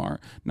of them are,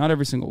 not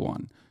every single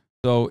one.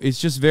 So it's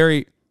just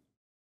very,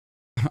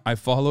 I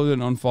followed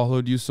and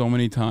unfollowed you so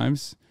many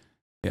times.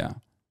 Yeah.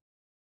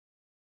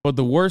 But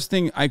the worst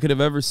thing I could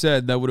have ever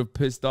said that would have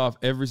pissed off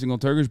every single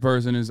Turkish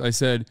person is I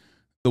said,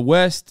 the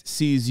West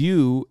sees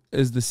you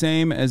as the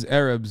same as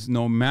Arabs,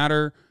 no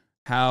matter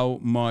how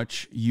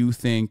much you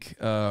think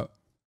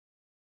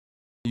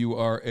you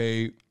are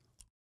a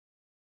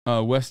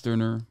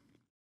Westerner.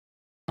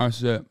 I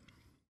said,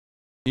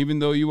 even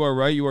though you are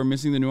right, you are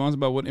missing the nuance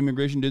about what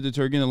immigration did to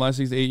Turkey in the last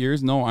 6 to 8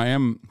 years. No, I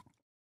am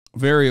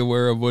very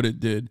aware of what it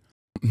did.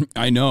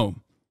 I know.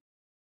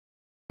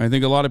 I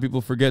think a lot of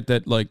people forget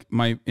that, like,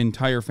 my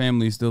entire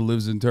family still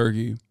lives in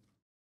Turkey.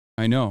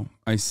 I know.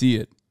 I see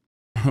it.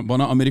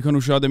 Bana Amerikan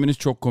uşağı demeniz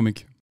çok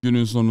komik.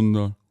 Günün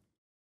sonunda.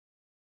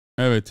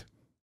 Evet.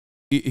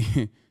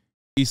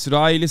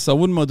 İsrail'i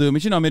savunmadığım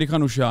için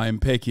Amerikan uşağıyım.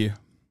 Peki.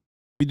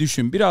 Bir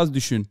düşün. Biraz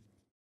düşün.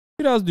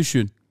 Biraz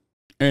düşün.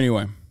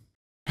 Anyway.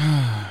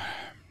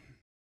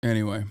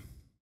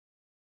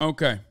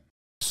 Okay.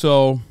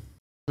 So,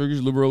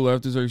 Turkish liberal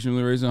leftists are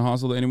extremely racist and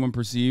hostile to anyone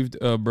perceived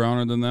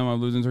browner than them. I've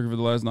lived in Turkey for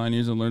the last 9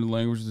 years and learned the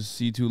language to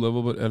C2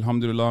 level, but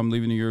alhamdulillah, I'm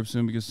leaving to Europe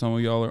soon because some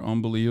of y'all are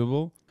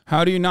unbelievable.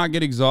 How do you not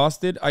get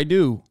exhausted? I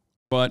do.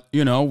 But,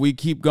 we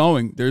keep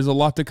going. There's a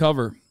lot to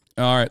cover.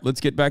 All right, let's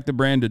get back to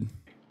Brandon.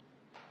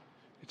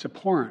 It's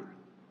abhorrent.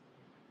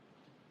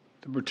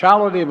 The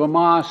brutality of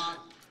Hamas,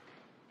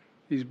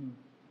 these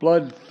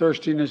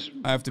bloodthirstiness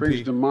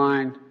brings to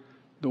mind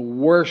the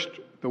worst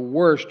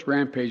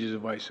rampages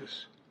of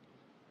ISIS.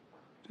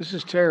 This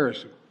is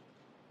terrorism.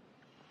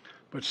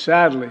 But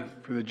sadly,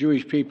 for the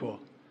Jewish people,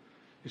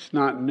 it's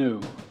not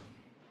new.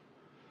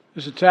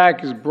 This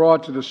attack has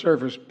brought to the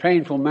surface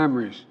painful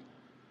memories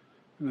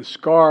and the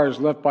scars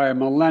left by a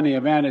millennia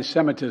of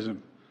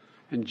anti-Semitism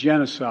and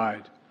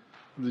genocide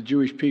of the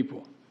Jewish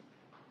people.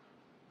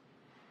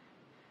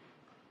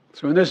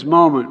 So in this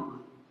moment,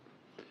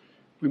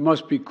 we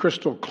must be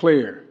crystal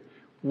clear.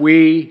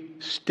 We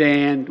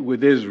stand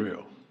with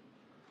Israel.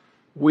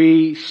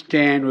 We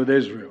stand with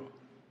Israel.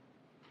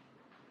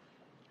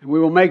 And we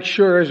will make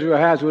sure Israel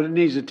has what it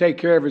needs to take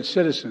care of its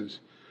citizens,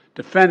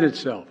 defend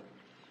itself,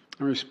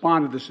 and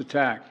respond to this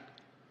attack.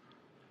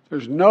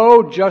 There's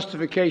no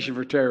justification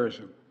for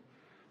terrorism.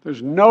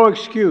 There's no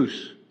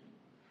excuse.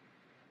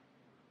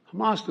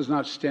 Hamas does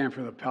not stand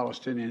for the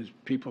Palestinian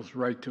people's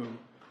right to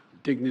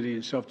dignity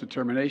and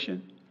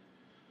self-determination.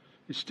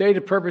 Its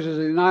stated purpose is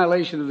the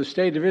annihilation of the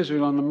state of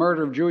Israel and the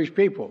murder of Jewish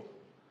people.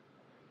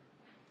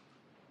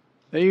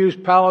 They use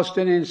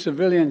Palestinian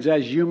civilians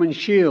as human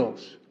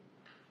shields.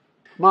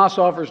 Hamas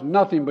offers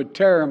nothing but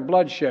terror and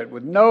bloodshed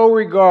with no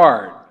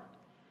regard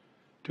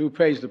to who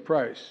pays the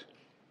price.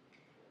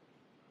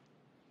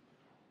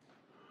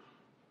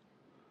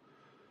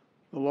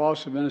 The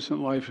loss of innocent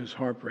life is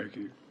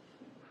heartbreaking.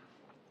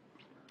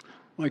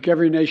 Like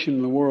every nation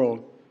in the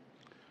world,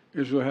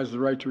 Israel has the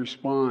right to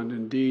respond,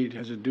 indeed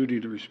has a duty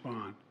to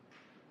respond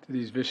to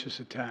these vicious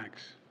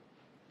attacks.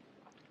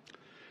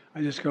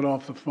 I just got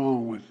off the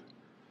phone with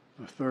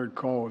a third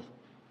call with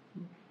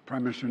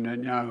Prime Minister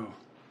Netanyahu,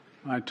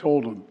 and I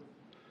told him,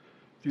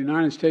 the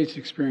United States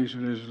experience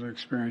what Israel is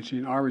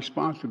experiencing, our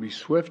response would be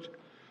swift,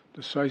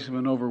 decisive,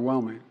 and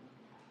overwhelming.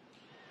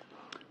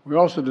 We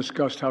also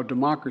discussed how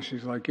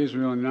democracies like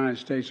Israel and the United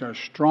States are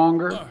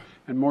stronger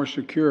and more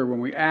secure when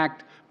we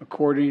act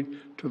according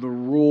to the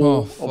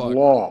rule of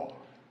law.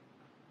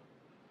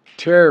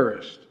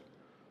 Terrorists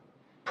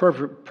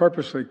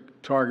purposely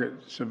target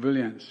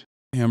civilians.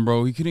 Damn,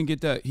 bro, he couldn't get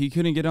that. He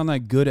couldn't get on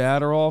that good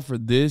Adderall for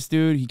this,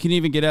 dude. He couldn't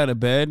even get out of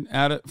bed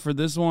for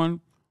this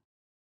one.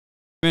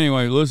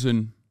 Anyway,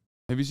 listen.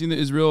 Have you seen the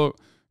Israel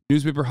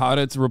newspaper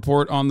Haaretz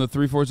report on the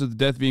 3/4 of the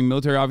death being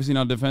military? Obviously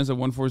not defense. That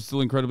 1/4 is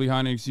still incredibly high,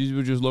 and excuse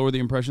would just lower the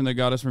impression that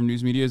got us from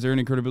news media. Is there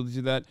any credibility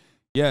to that?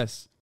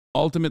 Yes.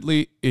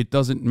 Ultimately, it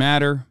doesn't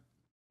matter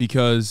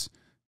because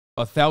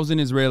 1,000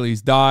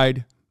 Israelis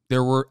died.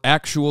 There were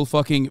actual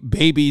fucking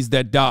babies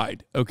that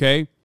died,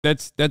 okay?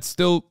 That's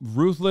still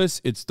ruthless.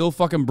 It's still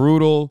fucking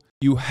brutal.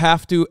 You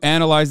have to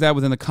analyze that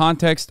within the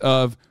context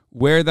of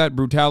where that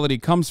brutality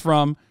comes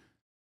from.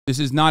 This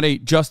is not a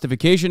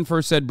justification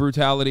for said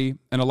brutality,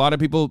 and a lot of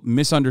people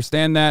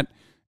misunderstand that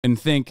and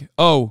think,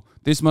 oh,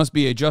 this must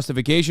be a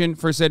justification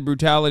for said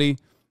brutality.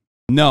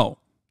 No,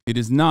 it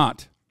is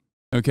not,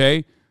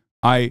 okay?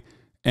 I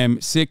am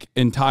sick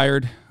and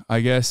tired,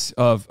 I guess,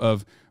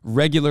 of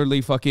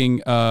regularly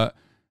fucking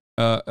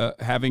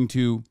having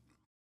to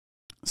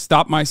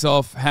stop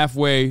myself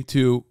halfway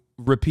to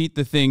repeat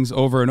the things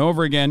over and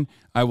over again.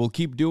 I will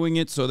keep doing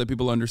it so that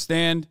people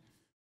understand,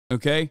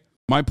 okay?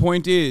 My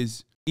point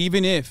is,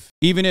 even if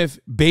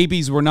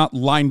babies were not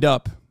lined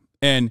up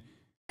and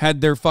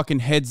had their fucking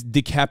heads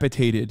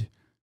decapitated,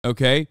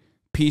 okay,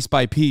 piece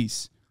by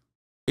piece,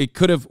 it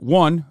could have,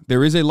 one,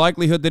 there is a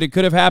likelihood that it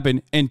could have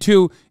happened, and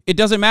two, it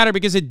doesn't matter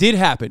because it did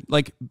happen.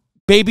 Like,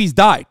 babies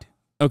died,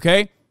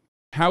 okay?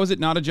 How is it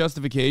not a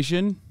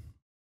justification?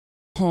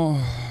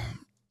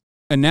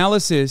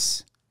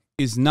 Analysis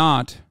is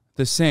not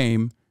the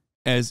same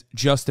as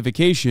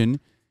justification.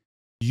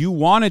 You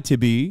want it to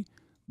be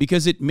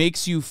because it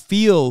makes you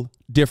feel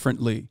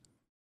differently,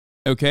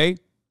 okay?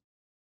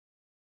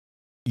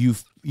 You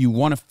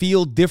want to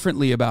feel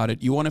differently about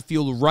it. You want to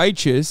feel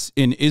righteous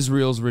in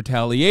Israel's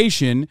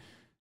retaliation,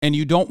 and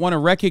you don't want to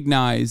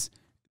recognize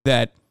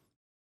that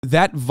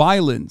that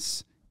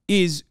violence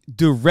is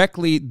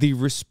directly the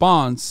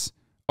response,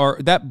 or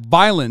that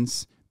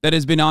violence that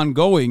has been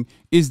ongoing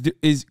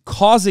is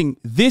causing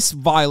this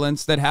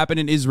violence that happened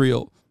in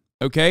Israel,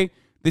 okay?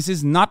 This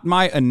is not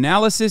my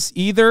analysis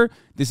either.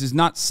 This is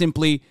not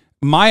simply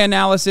my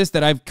analysis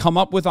that I've come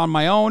up with on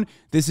my own.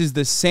 This is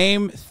the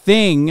same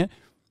thing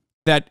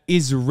that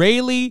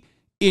Israeli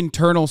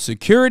internal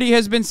security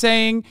has been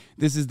saying.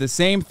 This is the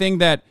same thing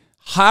that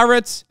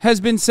Haaretz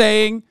has been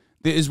saying,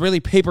 the Israeli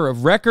paper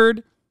of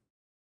record,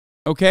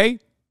 okay?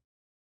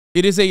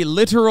 It is a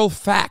literal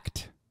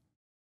fact.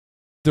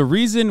 The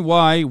reason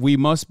why we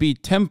must be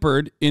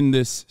tempered in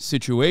this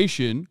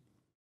situation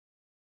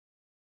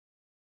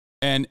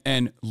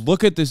and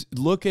look at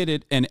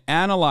it and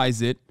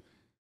analyze it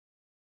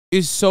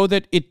is so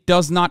that it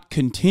does not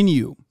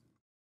continue.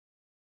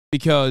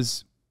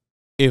 Because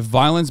if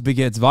violence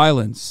begets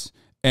violence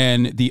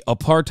and the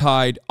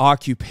apartheid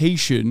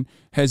occupation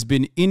has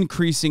been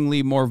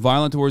increasingly more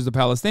violent towards the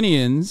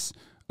Palestinians,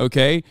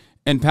 okay,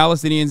 and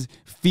Palestinians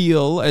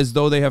feel as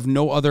though they have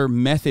no other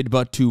method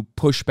but to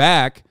push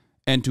back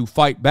and to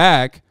fight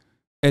back,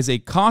 as a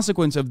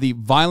consequence of the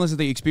violence that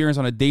they experience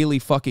on a daily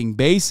fucking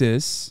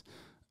basis,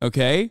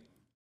 okay?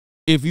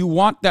 If you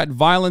want that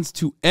violence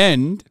to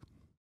end,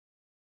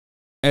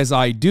 as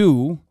I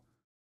do,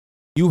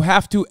 you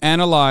have to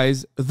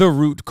analyze the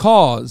root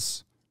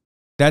cause.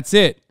 That's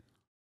it.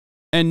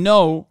 And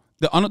no,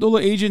 the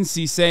Anadolu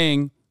Agency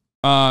saying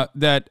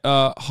that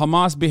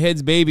Hamas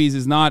beheads babies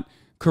is not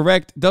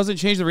correct doesn't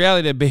change the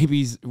reality that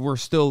babies were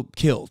still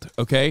killed,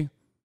 okay?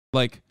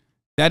 Like,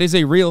 that is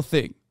a real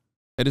thing.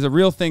 That is a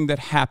real thing that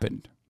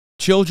happened.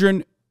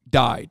 Children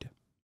died.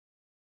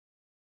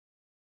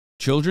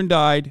 Children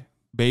died.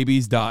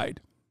 Babies died.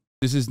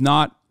 This is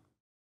not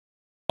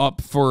up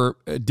for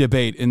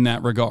debate in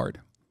that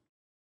regard.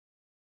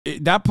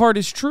 That part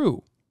is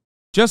true.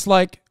 Just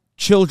like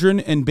children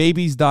and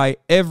babies die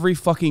every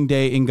fucking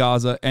day in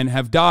Gaza and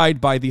have died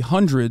by the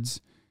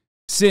hundreds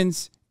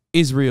since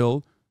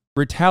Israel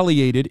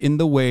retaliated in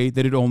the way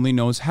that it only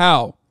knows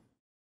how.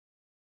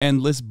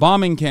 Endless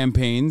bombing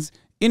campaigns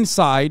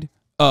inside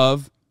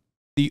of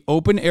the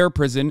open air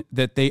prison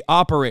that they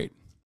operate.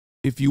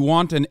 If you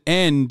want an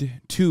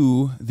end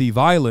to the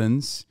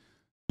violence,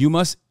 you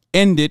must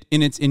end it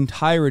in its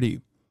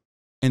entirety.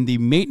 And the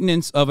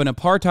maintenance of an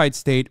apartheid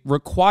state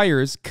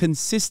requires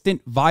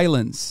consistent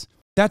violence.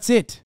 That's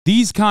it.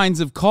 These kinds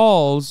of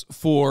calls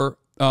for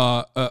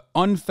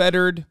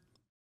unfettered,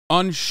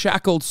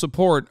 unshackled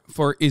support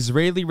for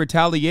Israeli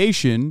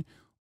retaliation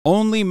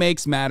only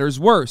makes matters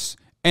worse.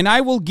 And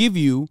I will give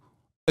you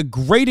a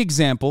great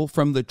example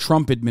from the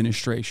Trump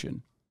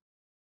administration.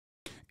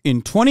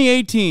 In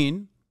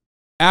 2018,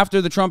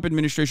 after the Trump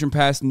administration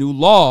passed new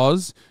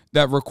laws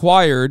that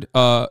required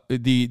that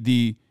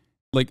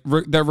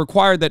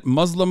required that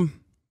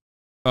Muslim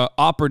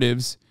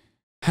operatives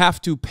have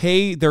to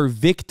pay their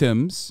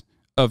victims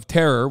of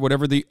terror,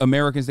 whatever the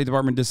American State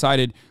Department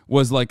decided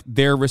was like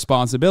their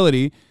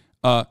responsibility,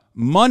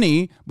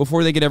 money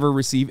before they could ever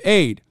receive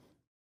aid.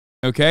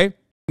 Okay?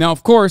 Now,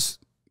 of course,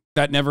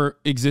 that never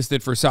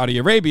existed for Saudi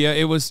Arabia.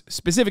 It was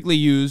specifically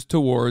used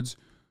towards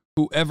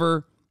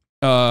whoever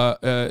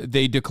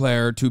they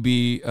declare to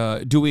be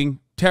doing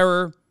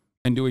terror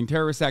and doing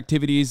terrorist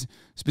activities,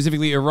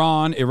 specifically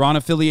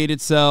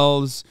Iran-affiliated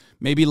cells,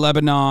 maybe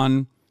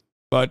Lebanon,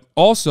 but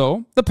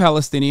also the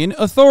Palestinian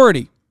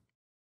Authority.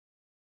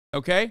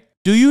 Okay?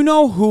 Do you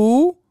know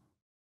who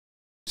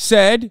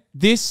said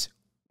this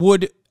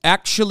would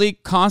actually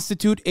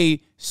constitute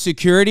a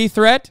security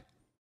threat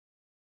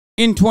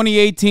in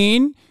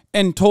 2018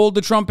 and told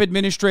the Trump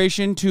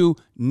administration to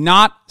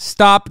not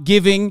stop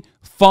giving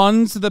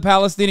funds to the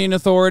Palestinian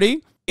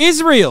Authority?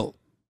 Israel.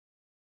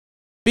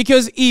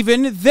 Because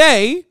even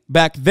they,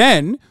 back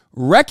then,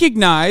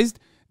 recognized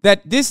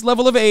that this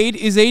level of aid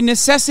is a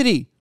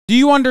necessity. Do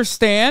you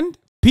understand?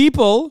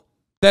 People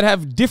that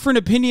have different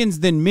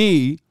opinions than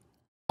me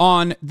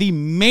on the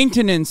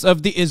maintenance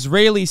of the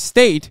Israeli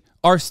state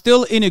are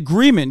still in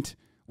agreement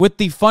with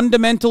the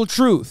fundamental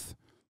truth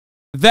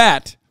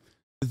that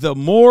the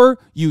more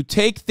you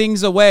take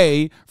things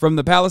away from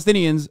the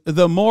Palestinians,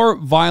 the more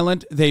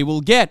violent they will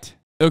get.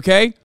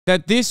 Okay?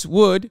 That this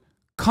would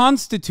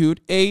constitute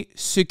a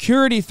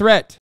security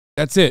threat.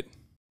 That's it.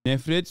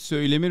 Nefret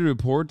söylemi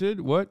reported?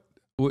 What?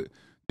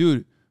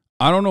 Dude,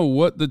 I don't know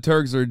what the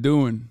Turks are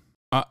doing.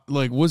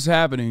 Like, what's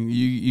happening?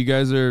 You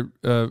guys are,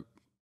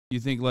 you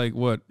think like,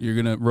 what? You're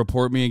going to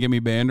report me and get me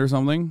banned or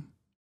something?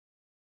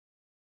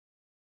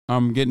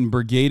 I'm getting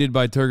brigaded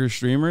by Turkish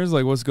streamers?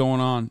 Like, what's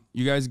going on?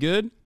 You guys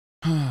good?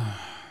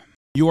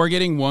 You are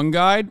getting one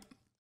guide?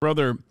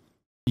 Brother,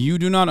 you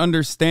do not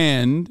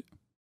understand.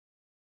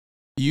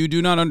 You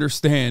do not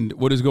understand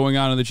what is going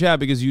on in the chat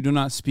because you do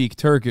not speak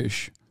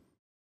Turkish.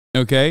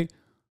 Okay?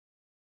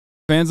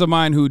 Fans of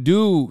mine who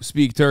do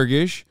speak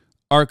Turkish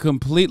are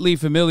completely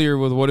familiar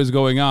with what is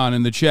going on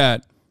in the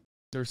chat.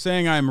 They're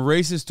saying I'm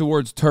racist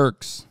towards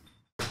Turks.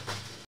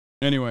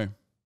 Anyway,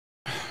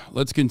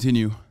 let's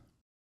continue.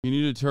 You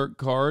need a Turk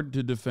card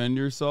to defend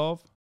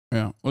yourself?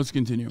 Yeah, let's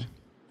continue.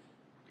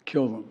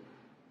 Kill them.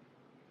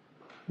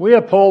 We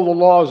uphold the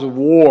laws of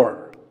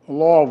war, the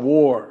law of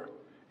war.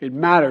 It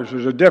matters.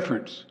 There's a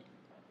difference.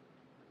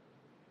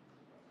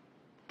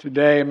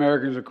 Today,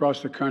 Americans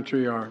across the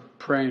country are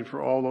praying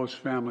for all those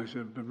families that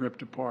have been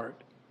ripped apart.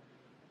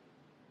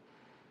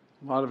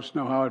 A lot of us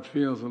know how it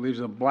feels. It leaves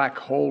a black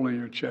hole in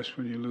your chest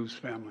when you lose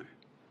family.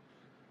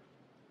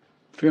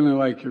 Feeling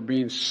like you're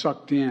being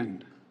sucked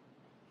in.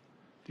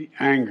 The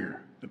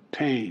anger, the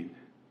pain,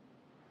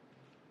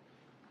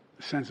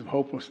 the sense of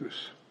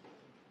hopelessness.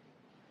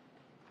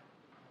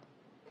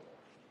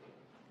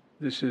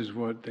 This is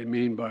what they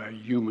mean by a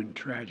human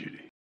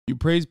tragedy. You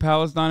praise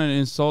Palestine and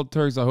insult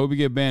Turks. I hope you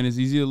get banned. It's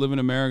easy to live in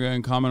America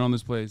and comment on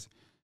this place.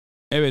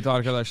 Evet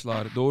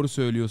arkadaşlar, doğru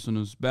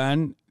söylüyorsunuz.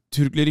 Ben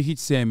Türkleri hiç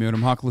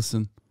sevmiyorum.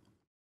 Haklısın.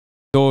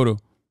 Doğru.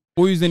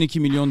 O yüzden 2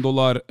 milyon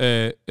dolar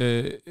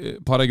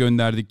para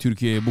gönderdik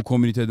Türkiye'ye bu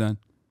komüniteden.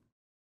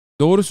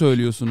 Doğru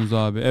söylüyorsunuz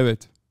abi.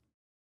 Evet.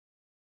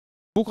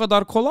 Bu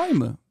kadar kolay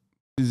mı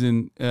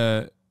sizin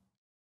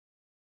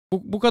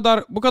bu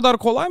kadar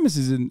kolay mı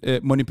sizin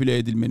manipüle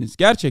edilmeniz?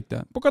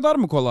 Gerçekten. Bu kadar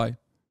mı kolay?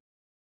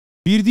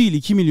 1 değil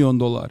 2 milyon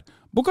dolar.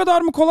 Bu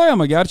kadar mı kolay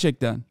ama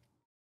gerçekten?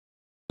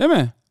 Değil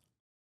mi?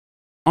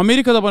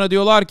 Amerika'da bana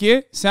diyorlar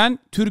ki sen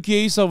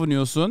Türkiye'yi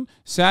savunuyorsun,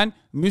 sen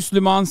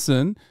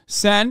Müslümansın,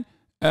 sen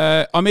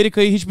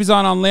Amerika'yı hiçbir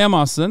zaman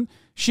anlayamazsın.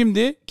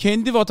 Şimdi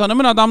kendi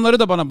vatanımın adamları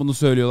da bana bunu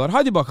söylüyorlar.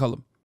 Hadi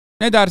bakalım.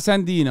 Ne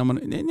dersen deyin amına.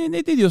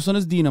 Ne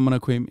diyorsanız deyin amına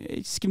koyayım.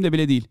 Hiç kimde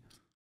bile değil.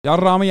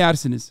 Yarrağımı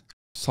yersiniz.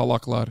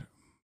 Salaklar.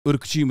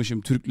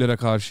 Irkçıymışım Türklere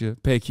karşı.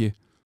 Peki.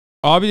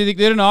 Abi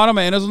dediklerini ağır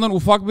ama en azından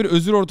ufak bir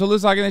özür ortalığı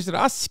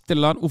sakinleştirir. Az siktir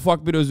lan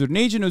ufak bir özür.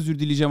 Ne için özür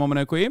dileyeceğim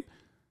amına koyayım?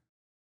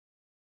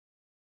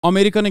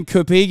 Amerika'nın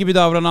köpeği gibi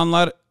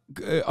davrananlar,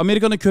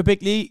 Amerika'nın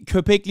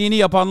köpekliğini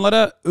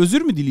yapanlara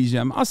özür mü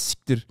dileyeceğim? Az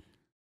siktir.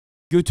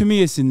 Götümü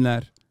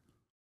yesinler.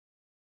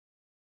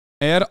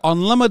 Eğer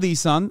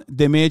anlamadıysan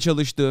demeye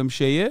çalıştığım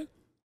şeyi,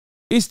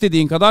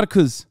 istediğin kadar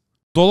kız.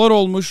 Dolar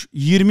olmuş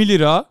 20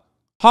 lira.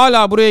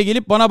 Hala buraya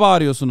gelip bana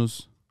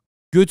bağırıyorsunuz.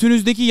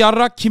 Götünüzdeki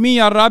yarrak kimin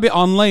yarrağı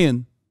bir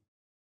anlayın.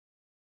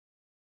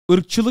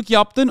 Irkçılık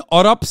yaptın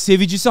Arap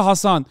sevicisi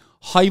Hasan.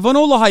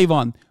 Hayvanoğlu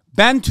hayvan.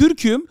 Ben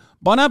Türk'üm.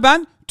 Bana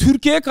ben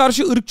Türkiye'ye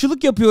karşı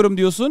ırkçılık yapıyorum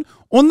diyorsun.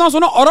 Ondan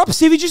sonra Arap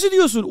sevicisi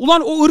diyorsun.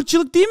 Ulan o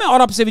ırkçılık değil mi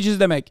Arap sevicisi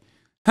demek?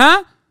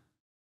 Ha?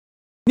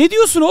 Ne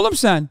diyorsun oğlum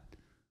sen?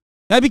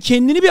 Ya bir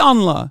kendini bir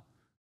anla.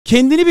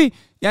 Kendini bir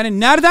yani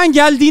nereden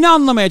geldiğini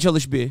anlamaya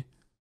çalış bir.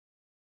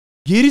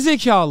 Geri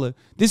zekalı.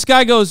 This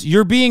guy goes,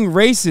 you're being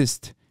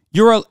racist.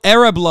 You're an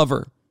Arab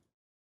lover.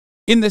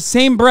 In the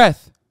same breath.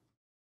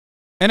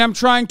 And I'm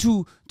trying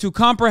to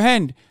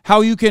comprehend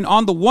how you can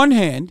on the one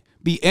hand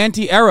be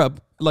anti-Arab,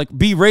 like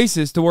be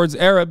racist towards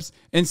Arabs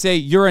and say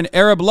you're an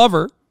Arab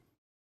lover.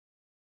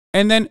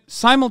 And then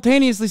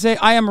simultaneously say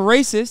I am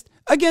racist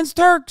against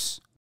Turks.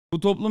 Bu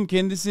toplum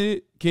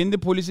kendi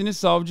polisini,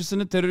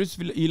 savcısını terörist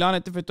ilan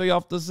etti, FETÖ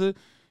haftası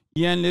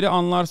yiyenleri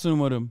anlarsın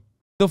umarım.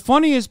 The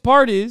funniest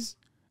part is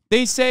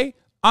they say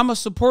I'm a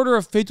supporter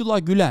of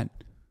Fethullah Gülen,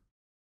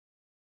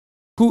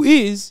 who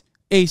is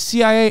a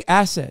CIA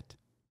asset.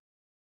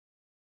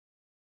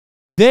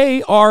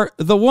 They are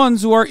the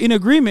ones who are in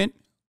agreement,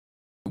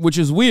 which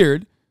is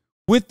weird,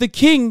 with the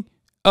king,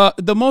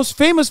 the most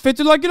famous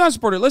Fethullah Gülen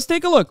supporter. Let's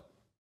take a look.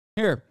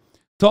 Here.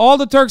 To all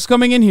the Turks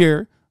coming in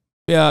here,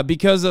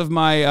 because of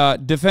my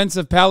defense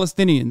of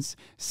Palestinians,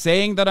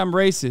 saying that I'm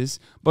racist,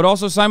 but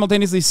also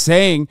simultaneously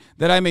saying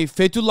that I'm a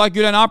Fethullah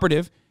Gülen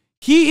operative.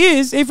 He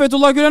is a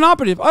Fethullah Gülen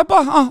operative.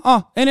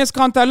 Enes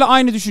Kanter'le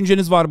aynı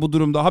düşünceniz var bu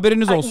durumda.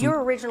 Haberiniz olsun.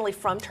 You're originally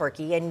from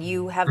Turkey and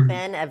you have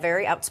been a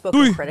very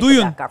outspoken critic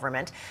of that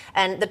government.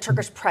 And the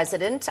Turkish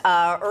president,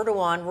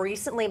 Erdogan,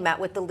 recently met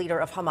with the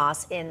leader of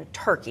Hamas in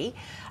Turkey.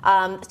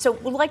 So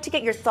we'd like to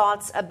get your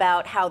thoughts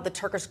about how the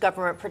Turkish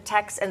government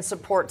protects and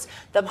supports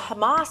the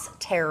Hamas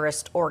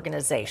terrorist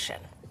organization.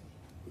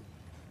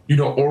 You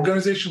know,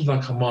 organizations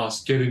like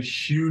Hamas getting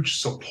huge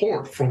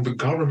support from the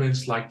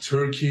governments like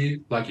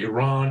Turkey, like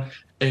Iran,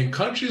 and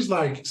countries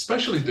like,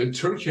 especially the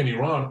Turkey and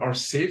Iran, are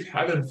safe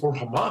haven for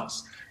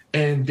Hamas.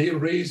 And they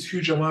raise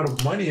huge amount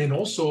of money, and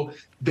also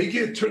they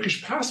get a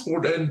Turkish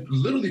passport and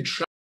literally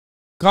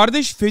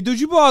Kardeş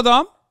FETÖ'cü bu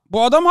adam.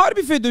 Bu adam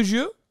harbi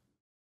FETÖ'cü.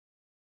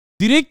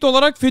 Direkt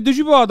olarak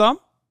FETÖ'cü bu adam.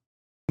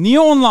 Niye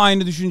onunla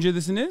aynı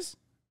düşüncedesiniz?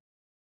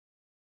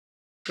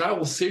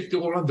 travel safety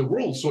all around the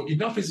world. So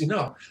enough is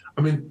enough.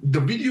 I mean, the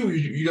video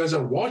you guys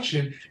are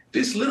watching,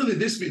 this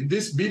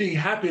meeting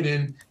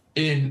happened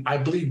in I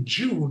believe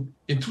June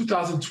in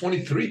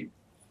 2023.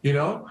 You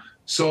know,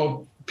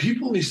 so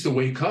people needs to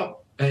wake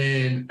up.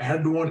 And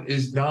Erdogan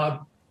is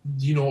not,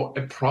 you know,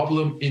 a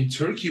problem in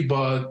Turkey,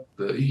 but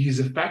he's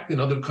affecting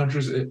other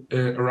countries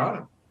around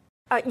him.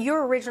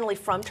 You're originally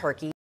from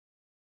Turkey.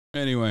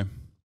 Anyway.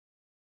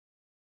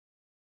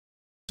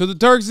 To the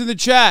Turks in the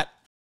chat,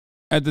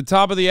 at the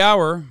top of the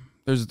hour,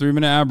 there's a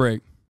 3-minute ad break.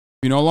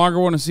 If you no longer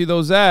want to see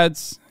those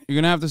ads, you're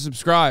going to have to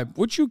subscribe,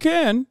 which you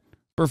can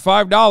for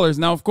 $5.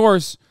 Now, of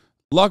course,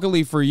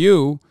 luckily for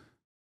you,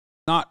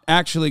 not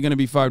actually going to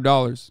be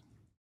 $5. It's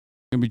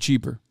going to be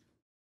cheaper.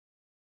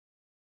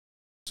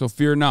 So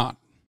fear not.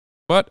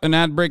 But an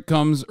ad break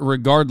comes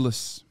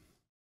regardless.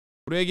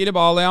 Buraya gelip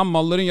ağlayan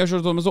malların yaş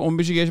ortalaması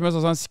 15'i geçmez.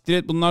 Hasan siktir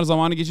et. Bunlar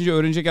zamanı geçince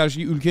öğrenecek her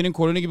şeyi. Ülkenin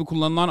koloni gibi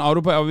kullanılan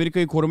Avrupa,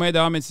 Amerika'yı korumaya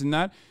devam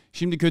etsinler.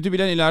 Şimdi kötü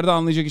bilen ileride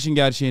anlayacak işin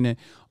gerçeğini.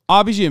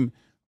 Abicim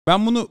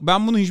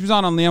ben bunu hiçbir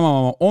zaman anlayamam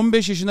ama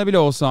 15 yaşında bile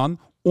olsan,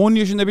 10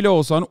 yaşında bile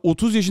olsan,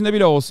 30 yaşında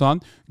bile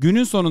olsan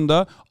günün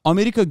sonunda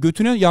Amerika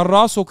götüne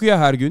yarrağı sokuyor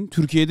her gün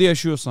Türkiye'de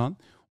yaşıyorsan.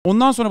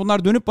 Ondan sonra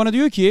bunlar dönüp bana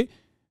diyor ki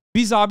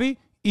biz abi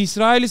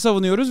İsrail'i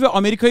savunuyoruz ve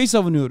Amerika'yı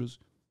savunuyoruz.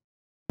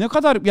 Ne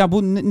kadar ya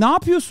bu ne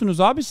yapıyorsunuz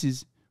abi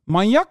siz?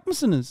 Manyak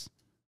mısınız?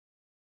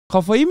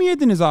 Kafayı mı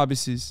yediniz abi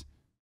siz?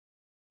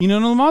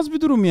 İnanılmaz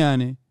bir durum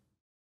yani.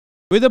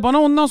 Ve de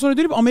bana ondan sonra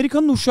dönüp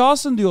Amerika'nın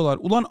uşağısın diyorlar.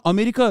 Ulan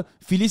Amerika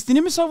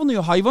Filistin'i mi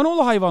savunuyor?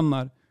 Hayvanoğlu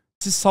hayvanlar.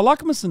 Siz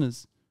salak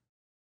mısınız?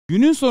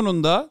 Günün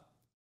sonunda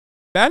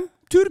ben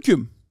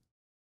Türk'üm.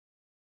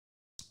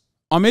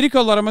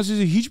 Amerikalılar ama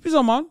sizi hiçbir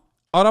zaman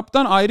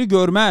Arap'tan ayrı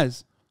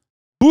görmez.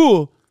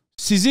 Bu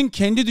sizin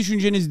kendi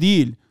düşünceniz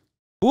değil.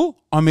 Bu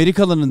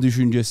Amerikalı'nın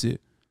düşüncesi.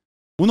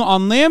 Bunu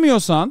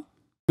anlayamıyorsan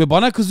Ve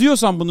bana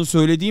kızıyorsan bunu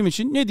söylediğim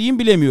için ne diyeyim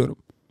bilemiyorum.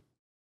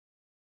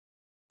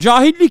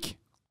 Cahillik.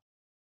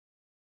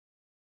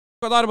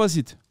 Bu kadar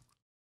basit.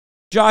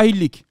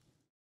 Cahillik.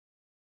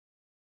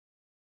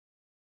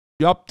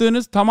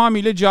 Yaptığınız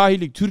tamamıyla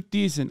cahillik. Türk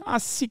değilsin. Ah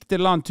siktir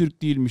lan,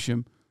 Türk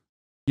değilmişim.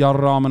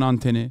 Yarrağımın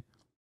anteni.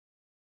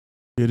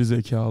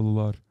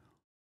 Gerizekalılar.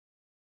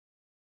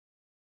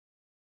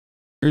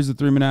 Here's the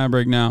 3-minute ad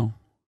break now.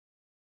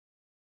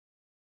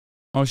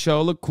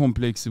 Aşağılık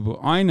kompleksi bu.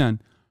 Aynen.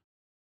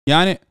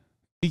 Yani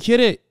bir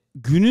kere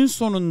günün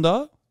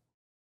sonunda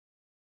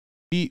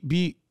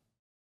bir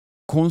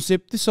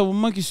konsepti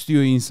savunmak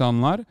istiyor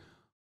insanlar.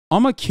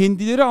 Ama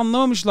kendileri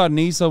anlamamışlar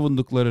neyi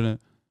savunduklarını.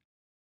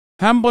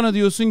 Hem bana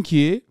diyorsun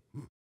ki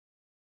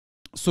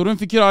sorun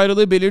fikir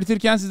ayrılığı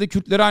belirtirken siz de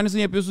Kürtlere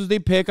aynısını yapıyorsunuz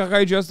deyip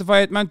PKK'yı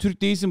justify etmen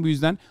Türk değilsin bu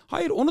yüzden.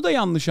 Hayır, onu da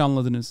yanlış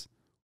anladınız.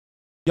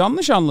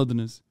 Yanlış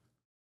anladınız.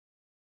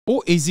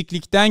 O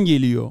eziklikten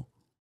geliyor.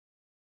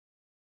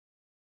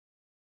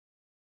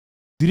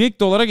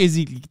 Direkt olarak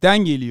eziklikten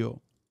geliyor.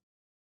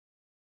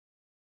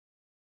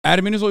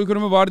 Ermeni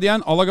soykırımı var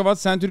diyen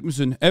Alagavat sen Türk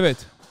müsün?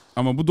 Evet.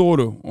 Ama bu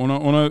doğru.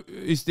 Ona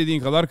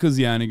istediğin kadar kız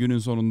yani günün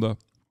sonunda.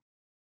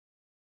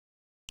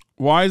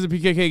 Why is the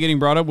PKK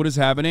getting brought up? What is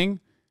happening?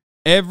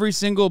 Every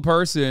single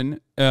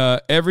person,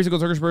 every single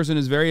Turkish person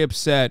is very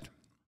upset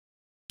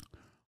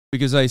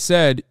because I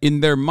said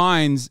in their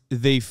minds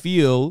they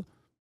feel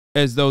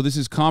as though this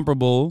is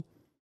comparable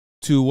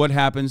to what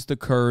happens to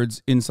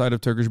Kurds inside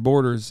of Turkish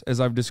borders, as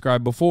I've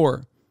described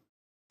before.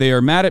 They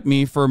are mad at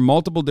me for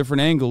multiple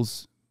different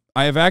angles.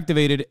 I have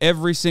activated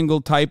every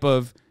single type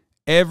of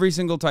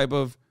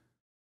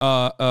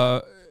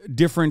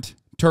different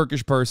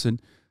Turkish person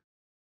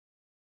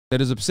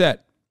that is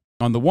upset.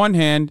 On the one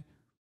hand,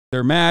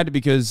 they're mad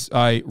because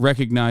I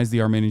recognize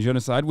the Armenian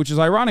genocide, which is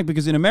ironic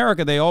because in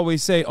America they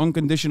always say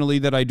unconditionally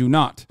that I do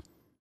not.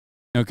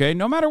 Okay,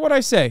 no matter what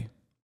I say.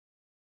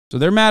 So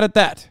they're mad at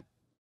that.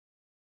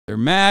 They're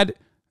mad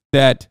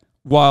that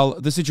while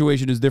the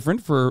situation is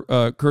different for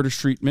Kurdish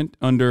treatment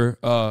under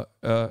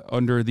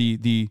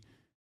the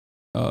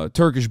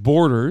Turkish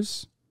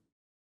borders,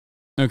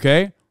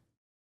 okay,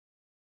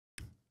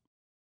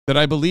 that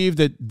I believe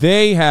that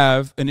they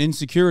have an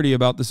insecurity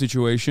about the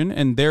situation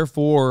and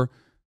therefore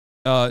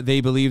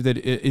they believe that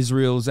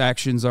Israel's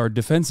actions are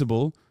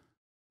defensible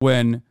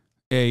when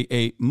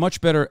a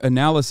much better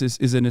analysis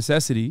is a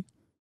necessity,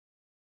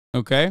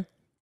 okay?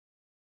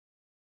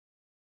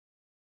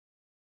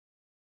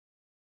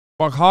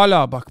 Bak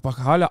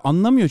hala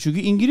anlamıyor çünkü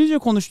İngilizce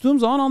konuştuğum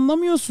zaman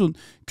anlamıyorsun.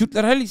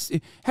 Kürtler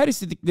her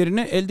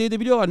istediklerini elde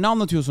edebiliyorlar. Ne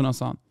anlatıyorsun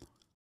Hasan?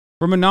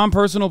 From a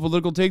non-personal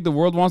political take, the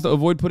world wants to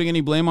avoid putting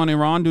any blame on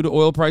Iran due to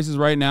oil prices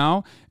right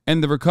now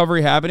and the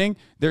recovery happening.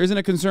 There isn't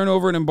a concern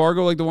over an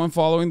embargo like the one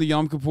following the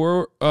Yom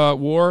Kippur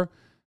war,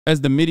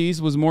 as the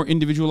Mideast was more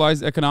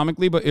individualized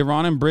economically, but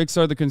Iran and BRICS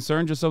are the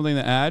concern. Just something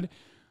to add.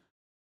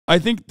 I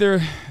think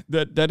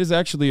that is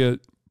actually a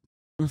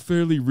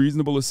fairly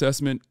reasonable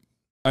assessment.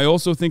 I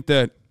also think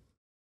that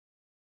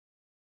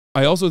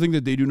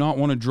they do not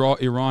want to draw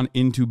Iran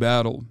into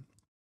battle.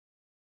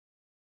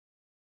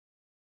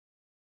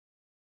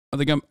 I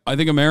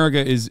think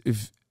America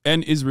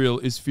and Israel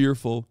is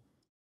fearful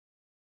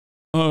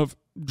of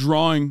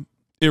drawing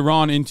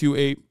Iran into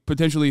a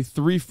potentially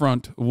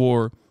three-front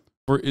war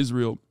for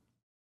Israel.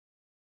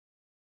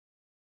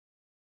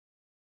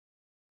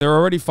 They're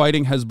already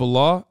fighting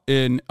Hezbollah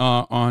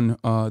on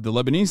the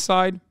Lebanese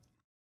side.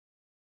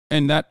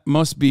 And that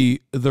must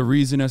be the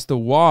reason as to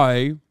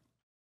why,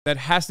 that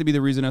has to be the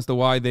reason as to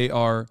why they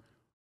are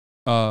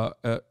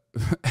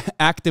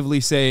actively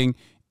saying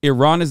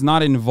Iran is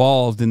not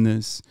involved in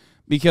this.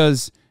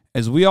 Because,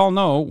 as we all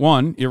know,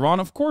 one, Iran,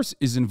 of course,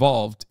 is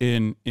involved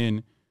in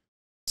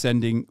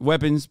sending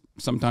weapons,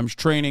 sometimes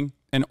training,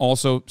 and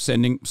also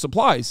sending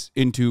supplies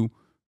into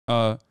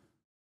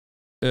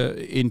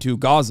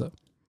Gaza. Of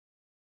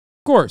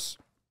course.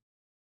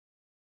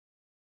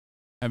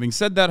 Having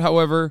said that,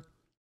 however,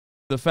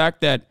 the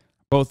fact that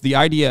both the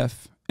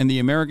IDF and the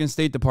American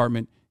State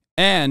Department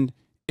and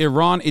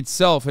Iran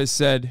itself has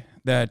said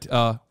that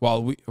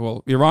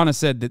Iran has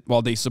said that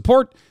while they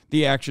support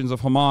the actions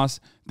of Hamas,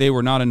 they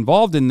were not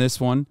involved in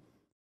this one,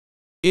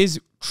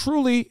 is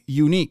truly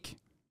unique.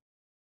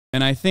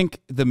 And I think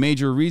the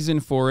major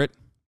reason for it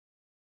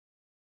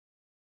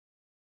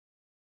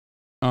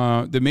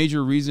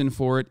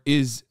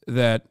is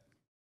that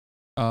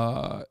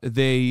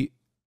they...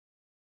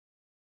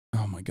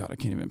 Oh my God, I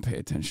can't even pay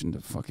attention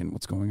to fucking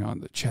what's going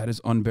on. The chat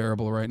is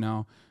unbearable right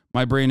now.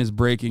 My brain is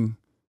breaking.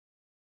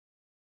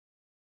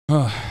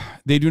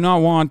 They do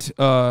not want...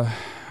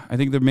 I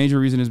think the major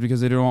reason is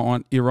because they don't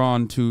want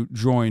Iran to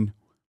join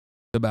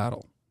the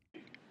battle.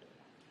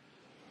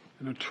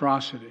 An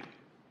atrocity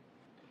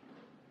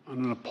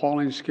on an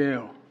appalling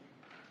scale.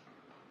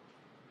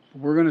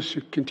 We're going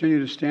to continue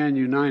to stand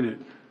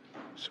united,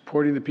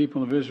 supporting the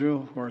people of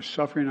Israel who are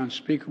suffering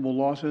unspeakable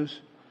losses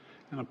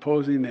and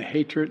opposing the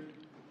hatred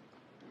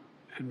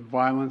and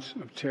violence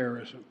of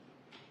terrorism.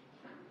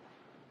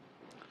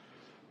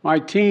 My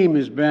team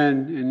has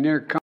been in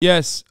near...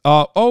 Yes.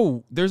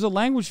 Oh, there's a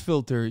language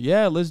filter.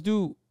 Yeah, let's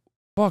do...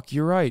 Fuck,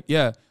 you're right.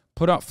 Yeah.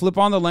 Flip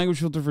on the language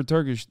filter for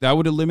Turkish. That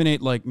would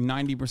eliminate like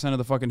 90% of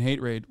the fucking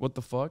hate rate. What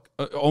the fuck?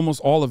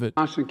 Almost all of it.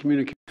 Constant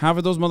communication. Half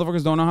of those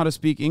motherfuckers don't know how to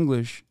speak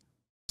English.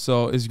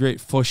 So it's great.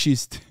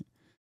 Faşist.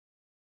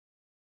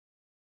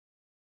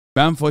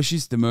 Ben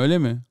faşistim, öyle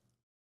mi?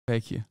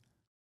 Peki.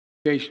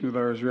 With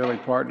our Israeli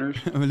partners.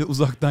 Öyle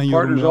uzaktan yorum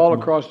Partners yapma. all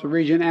across the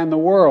region and the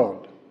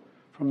world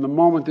from the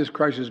moment this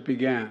crisis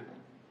began.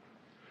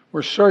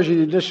 We're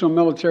surging additional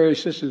military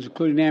assistance,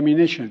 including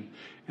ammunition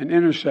and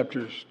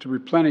interceptors, to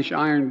replenish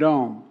Iron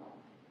Dome.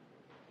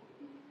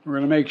 We're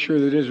going to make sure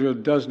that Israel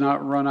does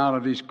not run out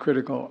of these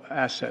critical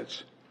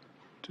assets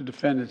to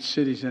defend its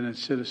cities and its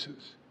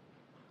citizens.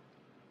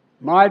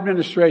 My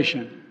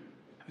administration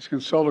has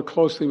consulted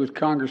closely with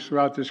Congress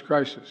throughout this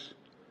crisis.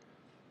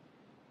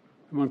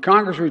 And when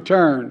Congress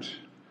returns,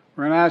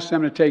 we're going to ask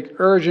them to take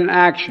urgent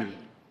action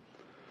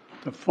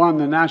to fund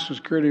the national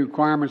security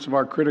requirements of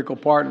our critical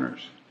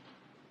partners.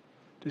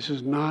 This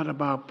is not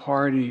about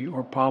party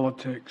or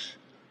politics.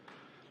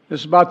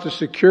 This is about the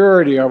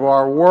security of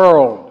our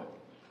world,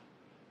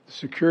 the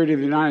security of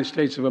the United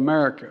States of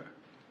America.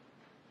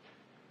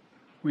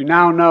 We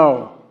now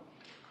know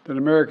that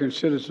American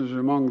citizens are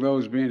among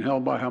those being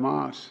held by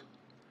Hamas.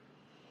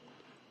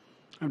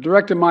 I've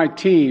directed my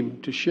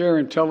team to share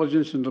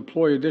intelligence and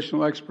deploy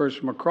additional experts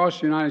from across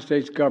the United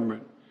States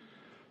government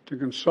to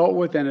consult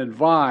with and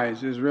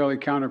advise Israeli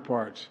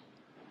counterparts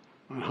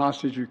on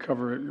hostage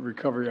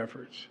recovery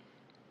efforts.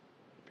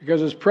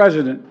 Because as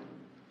president,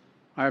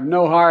 I have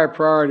no higher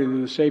priority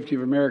than the safety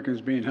of Americans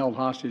being held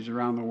hostage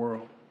around the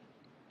world.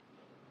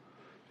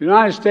 The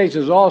United States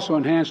has also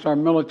enhanced our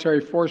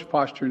military force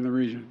posture in the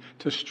region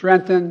to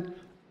strengthen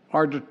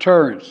our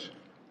deterrence.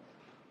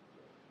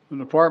 The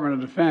Department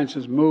of Defense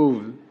has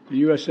moved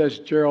the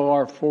USS Gerald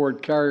R.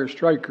 Ford Carrier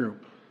Strike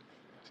Group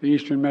to the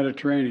Eastern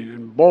Mediterranean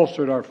and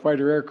bolstered our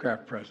fighter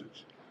aircraft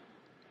presence.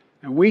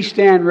 And we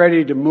stand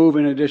ready to move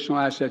in additional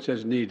assets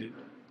as needed.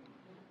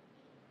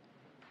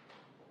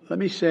 Let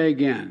me say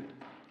again,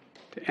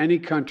 to any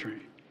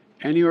country,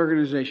 any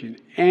organization,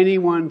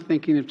 anyone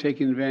thinking of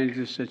taking advantage of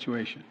this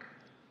situation,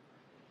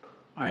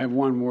 I have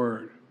one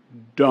word: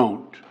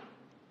 don't.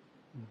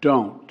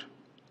 Don't.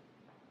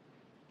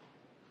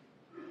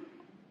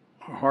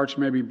 Our hearts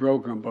may be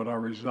broken, but our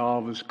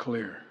resolve is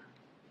clear.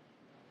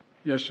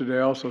 Yesterday,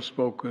 I also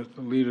spoke with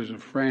the leaders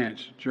of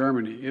France,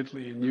 Germany,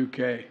 Italy, and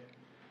UK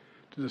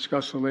to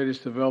discuss the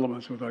latest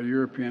developments with our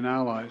European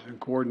allies and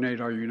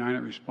coordinate our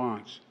united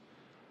response.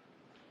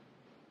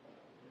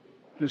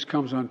 This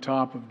comes on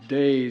top of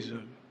days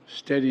of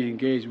steady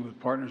engagement with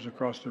partners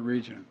across the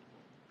region.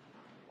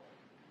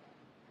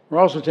 We're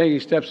also taking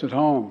steps at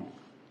home.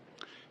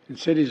 In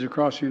cities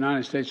across the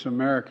United States of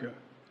America,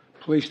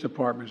 police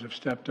departments have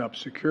stepped up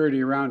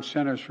security around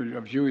centers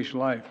of Jewish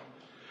life.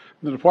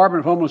 The Department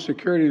of Homeland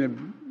Security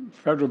and the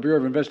Federal Bureau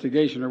of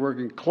Investigation are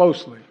working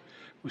closely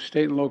with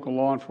state and local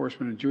law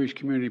enforcement and Jewish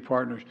community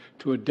partners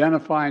to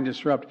identify and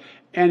disrupt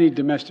any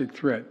domestic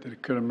threat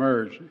that could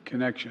emerge in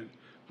connection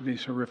with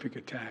these horrific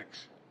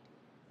attacks.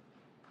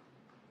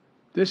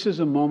 This is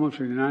a moment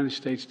for the United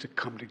States to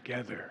come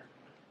together,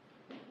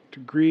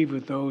 to grieve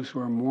with those who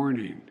are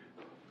mourning.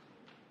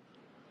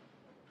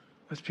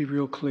 Let's be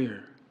real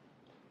clear.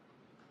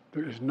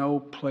 There is no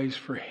place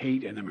for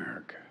hate in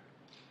America.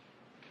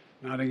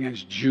 Not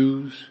against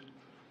Jews,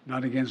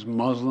 not against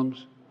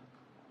Muslims,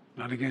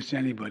 not against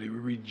anybody. We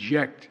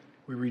reject.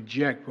 What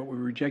we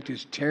reject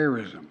is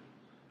terrorism.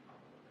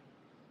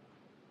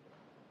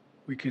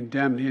 We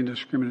condemn the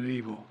indiscriminate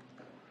evil,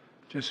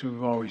 just as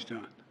we've always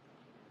done.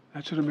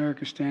 That's what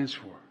America stands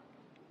for.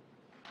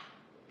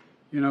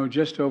 You know,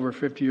 just over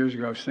 50 years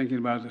ago, I was thinking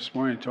about it this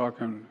morning,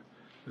 talking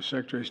to the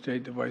Secretary of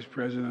State, the Vice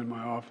President in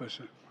my office.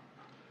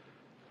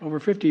 Over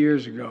 50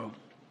 years ago,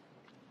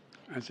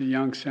 as a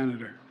young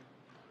senator,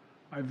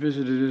 I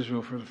visited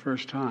Israel for the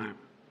first time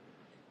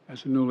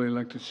as a newly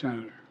elected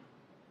senator.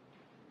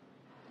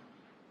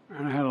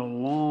 And I had a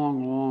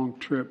long, long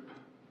trip,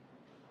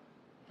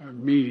 a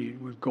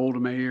meeting with Golda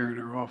Meir in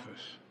her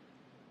office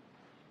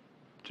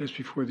just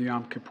before the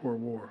Yom Kippur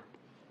War.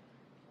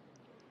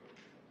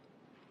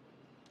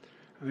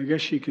 And I guess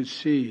she could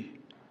see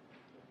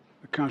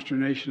the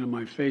consternation on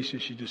my face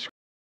as she described.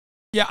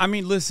 Yeah, I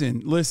mean,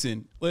 listen,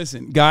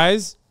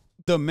 guys.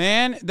 The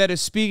man that is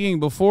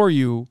speaking before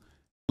you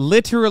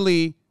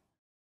literally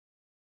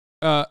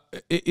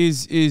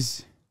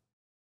is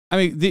I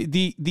mean,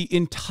 the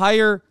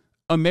entire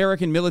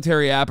American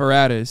military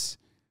apparatus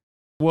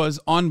was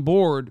on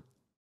board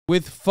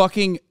with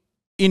fucking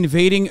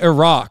invading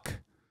Iraq,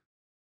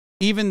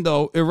 even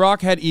though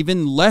Iraq had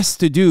even less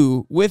to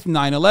do with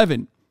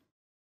 9/11.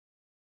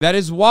 That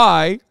is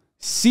why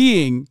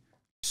seeing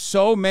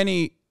so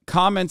many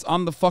comments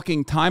on the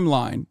fucking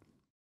timeline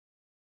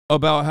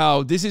about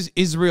how this is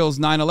Israel's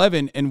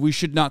 9/11 and we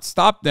should not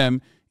stop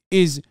them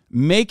is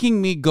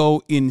making me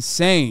go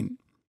insane.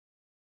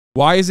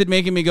 Why is it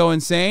making me go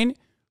insane?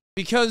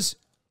 Because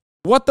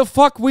What the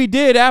fuck we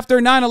did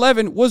after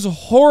 9/11 was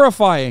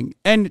horrifying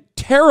and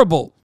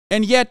terrible.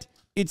 And yet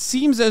it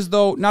seems as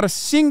though not a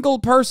single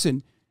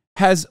person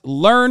has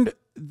learned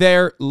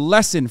their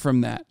lesson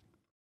from that.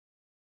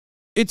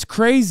 It's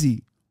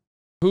crazy.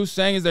 Who's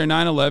saying is there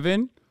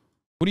 9/11?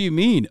 What do you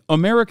mean?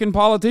 American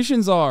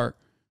politicians are.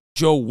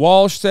 Joe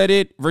Walsh said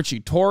it. Richie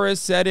Torres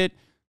said it.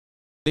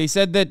 They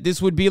said that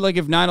this would be like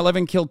if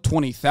 9/11 killed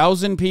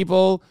 20,000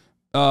 people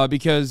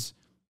because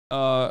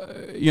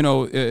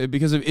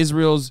of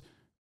Israel's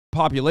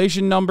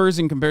population numbers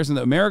in comparison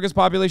to America's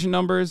population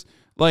numbers.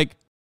 Like,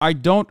 I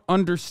don't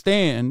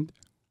understand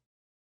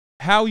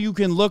how you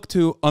can look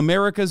to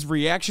America's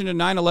reaction to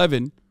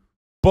 9/11,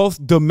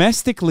 both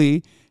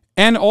domestically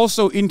and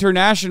also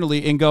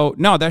internationally, and go,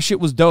 no, that shit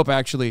was dope,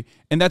 actually.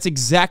 And that's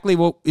exactly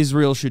what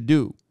Israel should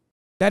do.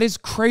 That is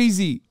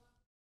crazy.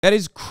 That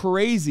is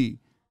crazy.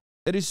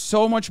 That is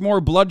so much more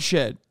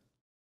bloodshed.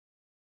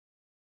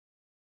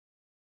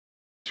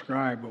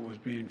 Describe what was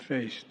being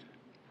faced.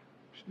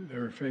 They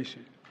were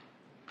facing.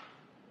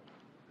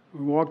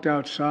 We walked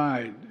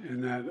outside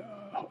in that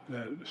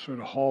sort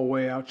of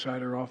hallway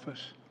outside her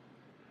office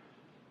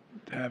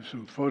to have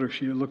some photos.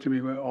 She looked at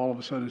me all of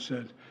a sudden and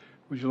said,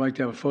 "Would you like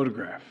to have a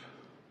photograph?"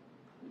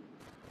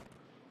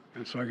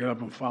 And so I got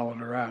up and followed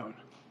her out.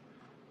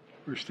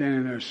 We were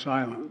standing there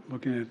silent,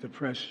 looking at the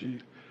press. She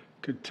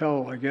could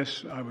tell, I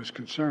guess, I was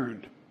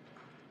concerned.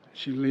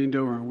 She leaned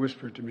over and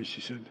whispered to me. She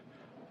said,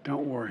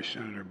 "Don't worry,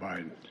 Senator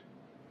Biden.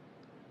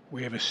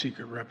 We have a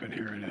secret rep in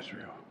here in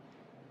Israel."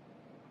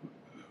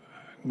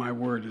 My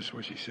word is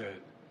what she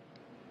said.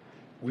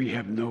 We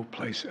have no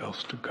place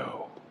else to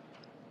go.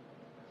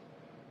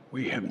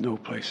 We have no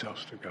place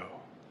else to go.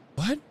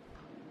 What?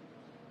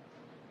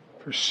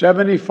 For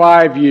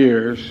 75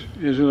 years,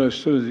 Israel has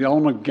stood as the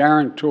ultimate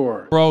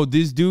guarantor. Bro,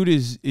 this dude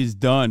is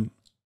done.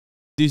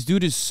 This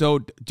dude is so...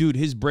 Dude,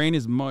 his brain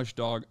is mush,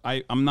 dog.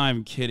 I'm not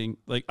even kidding.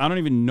 Like, I don't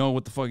even know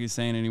what the fuck he's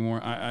saying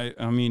anymore.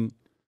 I mean,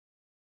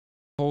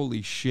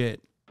 holy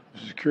shit. The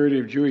security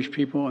of Jewish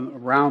people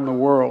around the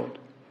world,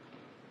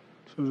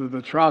 so that the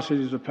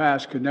atrocities of the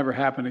past could never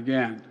happen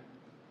again.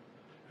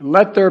 And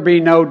let there be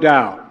no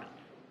doubt,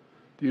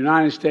 the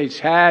United States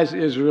has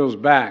Israel's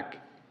back.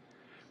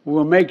 We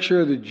will make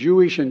sure the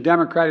Jewish and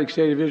democratic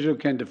state of Israel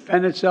can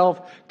defend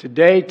itself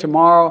today,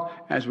 tomorrow,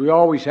 as we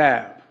always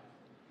have.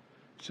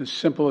 It's as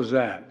simple as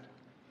that.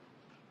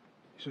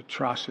 These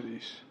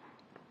atrocities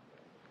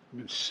have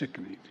been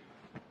sickening.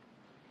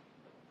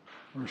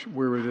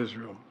 We're with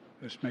Israel.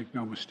 Let's make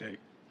no mistake.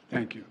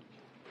 Thank you.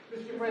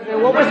 Mr.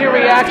 President, what was your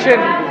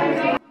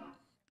reaction?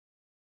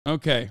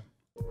 Okay.